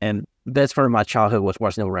legends. And that's part of my childhood was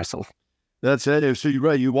watching them wrestle. That's it. So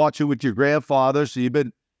you watch it with your grandfather. So you've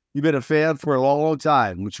been a fan for a long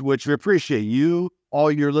time, which we appreciate. You,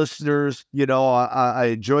 all your listeners, I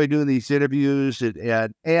enjoy doing these interviews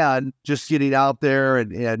and just getting out there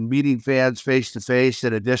and meeting fans face to face,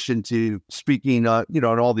 in addition to speaking, on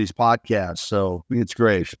all these podcasts. So it's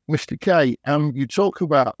great. Mr. K, you talk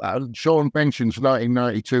about that. Shawn mentions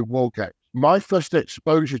 1992 War Games. My first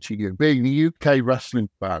exposure to you being a UK wrestling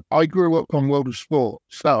fan, I grew up on World of Sport,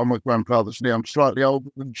 sat on my grandfather's knee. I'm slightly older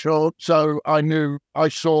than Shawn, so I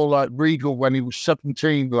saw like Regal when he was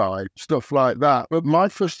 17 live, stuff like that. But my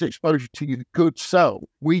first exposure to your good self,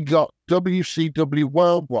 we got WCW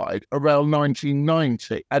Worldwide around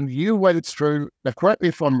 1990, and you went through, now correct me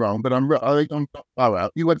if I'm wrong, but I think I'm not far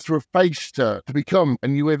out, you went through a phase to become,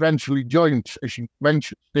 and you eventually joined, as you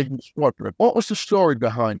mentioned, Sting's Squadron. What was the story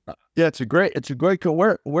behind that? Yeah, it's a great.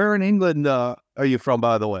 Where in England are you from,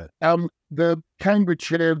 by the way? The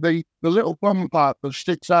Cambridgeshire, the little bum part that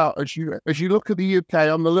sticks out as you look at the UK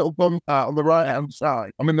on the little bum part on the right hand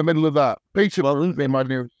side. I'm in the middle of that. Peterborough is my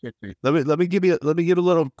nearest city. Let me give a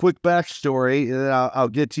little quick backstory, and then I'll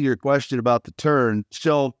get to your question about the turn.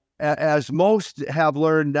 So, as most have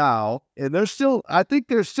learned now, and I think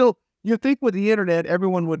there's still. You think with the internet,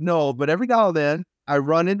 everyone would know, but every now and then, I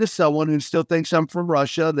run into someone who still thinks I'm from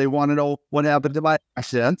Russia. They want to know what happened to my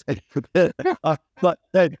accent. But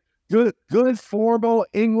hey, good formal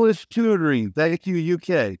English tutoring. Thank you,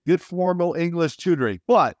 UK. Good formal English tutoring.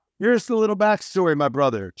 But here's the little backstory, my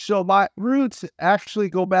brother. So my roots actually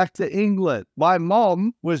go back to England. My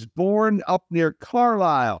mom was born up near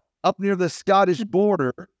Carlisle, up near the Scottish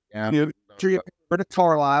border. Yeah. To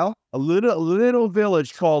Carlisle, a little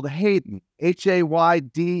village called Hayden,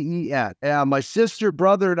 Hayden. And my sister,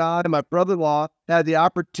 brother, and I, and my brother-in-law had the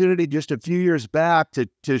opportunity just a few years back to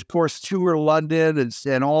of course, tour London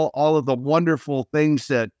and all of the wonderful things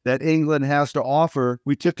that England has to offer.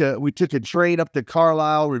 We took a train up to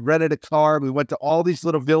Carlisle. We rented a car. We went to all these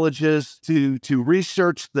little villages to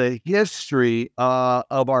research the history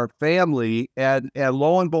of our family. And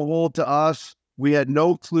lo and behold, to us, we had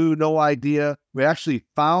no clue, no idea. We actually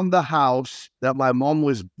found the house that my mom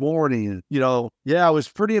was born in. It was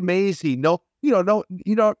pretty amazing. You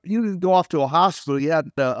didn't go off to a hospital. You had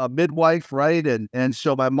a midwife, right? And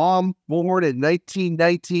so my mom born in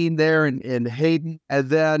 1919 there in Hayden. And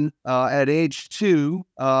then at age 2,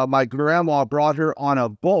 my grandma brought her on a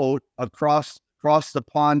boat across the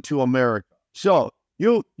pond to America. So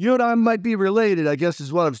you and I might be related, I guess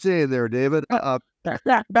is what I'm saying there, David.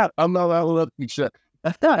 I'm not lucky, sir.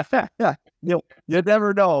 You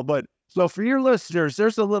never know. But so for your listeners,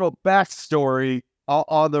 there's a little backstory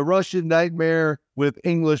on the Russian Nightmare with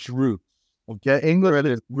English roots. Okay,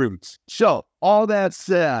 English roots. So all that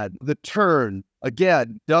said, the turn,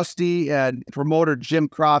 again, Dusty and promoter Jim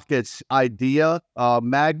Crockett's idea.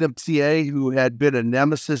 Magnum TA, who had been a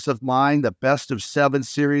nemesis of mine, the best of 7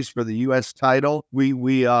 series for the U.S. title.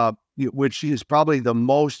 Which is probably the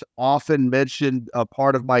most often mentioned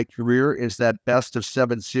part of my career, is that best of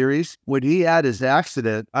 7 series. When he had his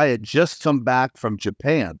accident, I had just come back from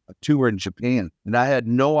Japan, a tour in Japan, and I had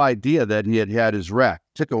no idea that he had his wreck.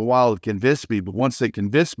 took a while to convince me, but once they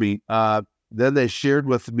convinced me, then they shared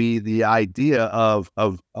with me the idea of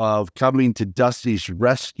coming to Dusty's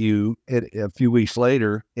rescue a few weeks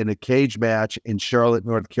later in a cage match in Charlotte,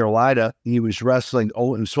 North Carolina. He was wrestling. It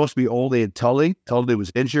was supposed to be Ole and Tully. Tully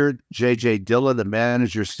was injured. J.J. Dillon, the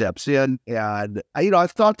manager, steps in. And, I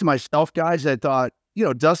thought to myself, guys,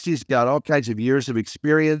 Dusty's got all kinds of years of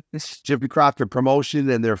experience. Jimmy Crockett Promotion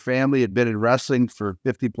and their family had been in wrestling for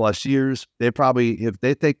 50 plus years. They probably, if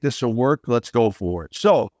they think this will work, let's go for it.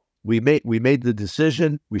 So we made the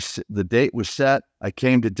decision. The date was set. I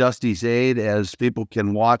came to Dusty's aid, as people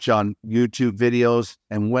can watch on YouTube videos.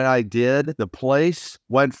 And when I did, the place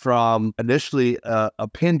went from initially a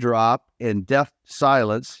pin drop in deaf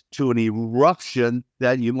silence to an eruption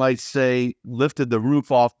that you might say lifted the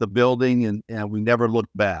roof off the building, and we never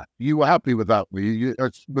looked back. You were happy with that,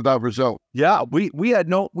 with that result? Yeah, we had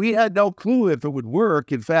no clue if it would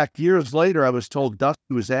work. In fact, years later, I was told, Dusty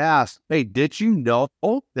was asked, "Hey, did you know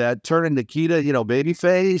that turning Nikita,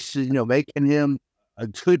 babyface, making him a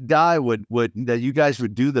good guy would that you guys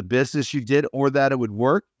would do the business you did, or that it would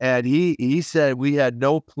work?" And he said, we had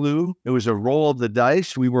no clue. It was a roll of the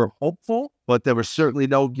dice. We were hopeful, but there was certainly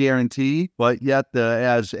no guarantee. But yet,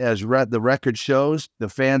 the record shows, the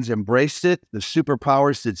fans embraced it. The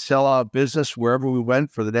Superpowers did sell out business wherever we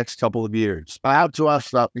went for the next couple of years. I had to ask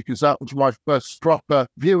that because that was my first proper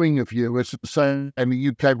viewing of you. As the same in the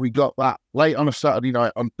UK, we got that late on a Saturday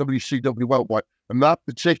night on WCW Worldwide. And that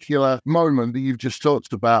particular moment that you've just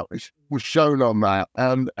talked about was shown on that.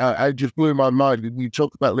 And it just blew my mind. And you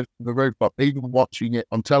talk about lifting the roof up, even watching it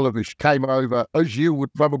on television came over as you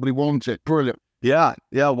would probably want it. Brilliant. Yeah.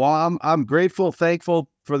 Well, I'm grateful, thankful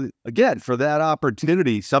for that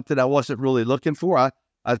opportunity, something I wasn't really looking for. I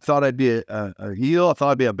thought I'd be a heel. I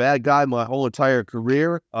thought I'd be a bad guy my whole entire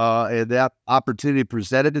career. And that opportunity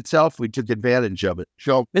presented itself. We took advantage of it.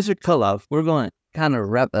 So, Mr. Koloff, we're going to kind of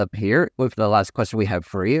wrap up here with the last question we have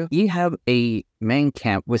for you. You have a man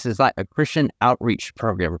camp, which is like a Christian outreach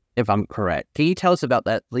program, if I'm correct. Can you tell us about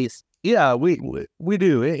that, please? Yeah, we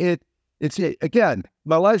do. It's again,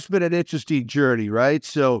 my life's been an interesting journey, right?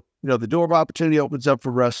 So, the door of opportunity opens up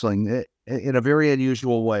for wrestling in a very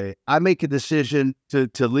unusual way. I make a decision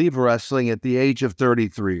to leave wrestling at the age of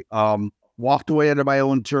 33. Walked away under my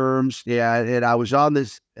own terms. Yeah. And I was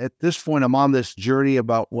at this point, I'm on this journey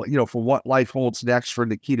about for what life holds next for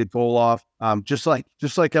Nikita Koloff. Just like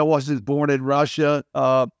I wasn't born in Russia.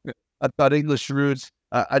 I've got English roots.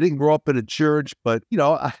 I didn't grow up in a church, but,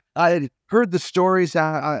 I had heard the stories.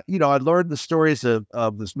 I learned the stories of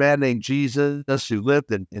this man named Jesus who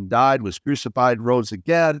lived and died, was crucified, rose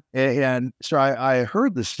again. And so I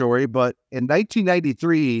heard the story, but in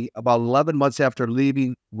 1993, about 11 months after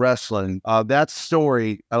leaving wrestling, that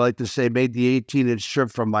story, I like to say, made the 18-inch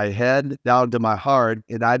trip from my head down to my heart,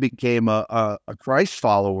 and I became a Christ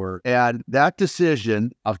follower. And that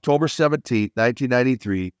decision, October 17th,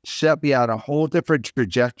 1993, set me on a whole different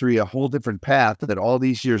trajectory, a whole different path that all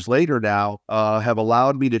these years later now have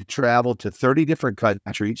allowed me to travel to 30 different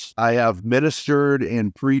countries. I have ministered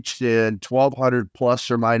and preached in 1,200 plus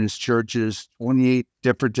or minus churches, 28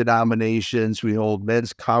 different denominations. We hold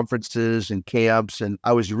men's conferences and camps, and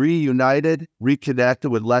I was reconnected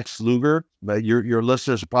with Lex Luger. But your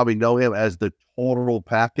listeners probably know him as the Total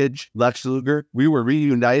Package, Lex Luger. We were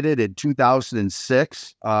reunited in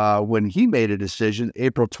 2006 when he made a decision,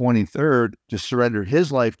 April 23rd, to surrender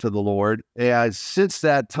his life to the Lord. And since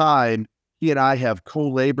that time, he and I have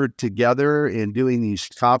co-labored together in doing these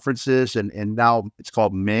conferences, and now it's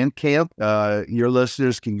called Man Camp. Your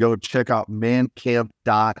listeners can go check out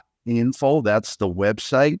mancamp.info. That's the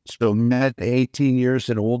website. So men 18 years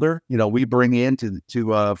and older, we bring in to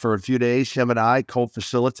for a few days, him and I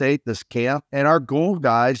co-facilitate this camp. And our goal,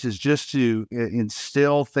 guys, is just to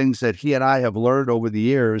instill things that he and I have learned over the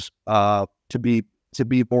years to be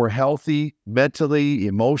more healthy mentally,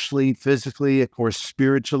 emotionally, physically, of course,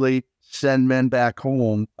 spiritually. Send men back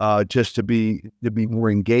home just to be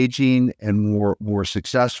more engaging and more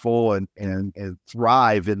successful and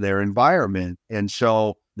thrive in their environment. And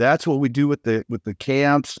so that's what we do with the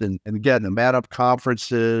camps and again the Man Up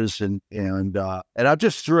conferences and I'm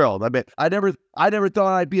just thrilled. I mean, I never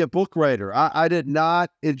thought I'd be a book writer. I did not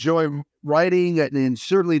enjoy writing and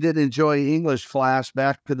certainly didn't enjoy English class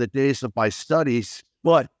back in the days of my studies,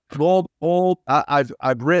 but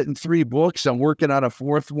I've written 3 books. I'm working on a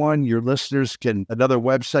 4th one. Your listeners another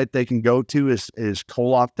website they can go to is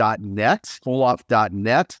koloff.net,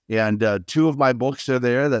 and 2 of my books are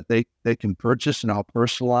there that they can purchase, and I'll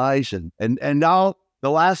personalize and now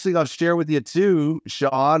the last thing I'll share with you too,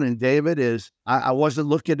 Shawn and David, is I wasn't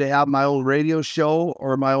looking to have my own radio show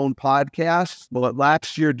or my own podcast. But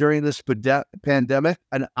last year during this pandemic,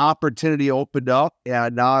 an opportunity opened up,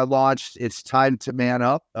 and now I launched It's Time to Man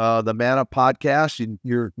Up, the Man Up podcast. And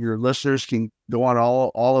your listeners can go on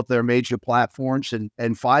all of their major platforms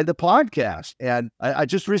and find the podcast. And I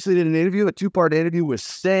just recently did an interview, a 2-part interview with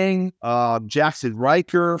Sting, Jackson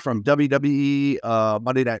Riker from WWE,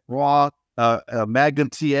 Monday Night Raw, Magnum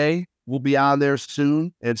TA will be on there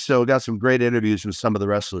soon. And so got some great interviews with some of the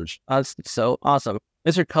wrestlers. That's so awesome.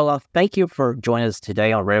 Mr. Koloff, thank you for joining us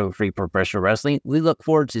today on Radio Free Professional Wrestling. We look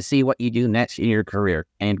forward to see what you do next in your career,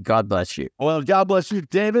 and God bless you. Well, God bless you,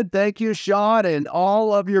 David. Thank you, Shawn, and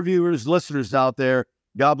all of your viewers, listeners out there.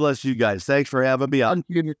 God bless you guys. Thanks for having me on.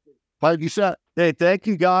 Thank you, sir. Hey, thank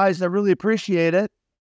you, guys. I really appreciate it.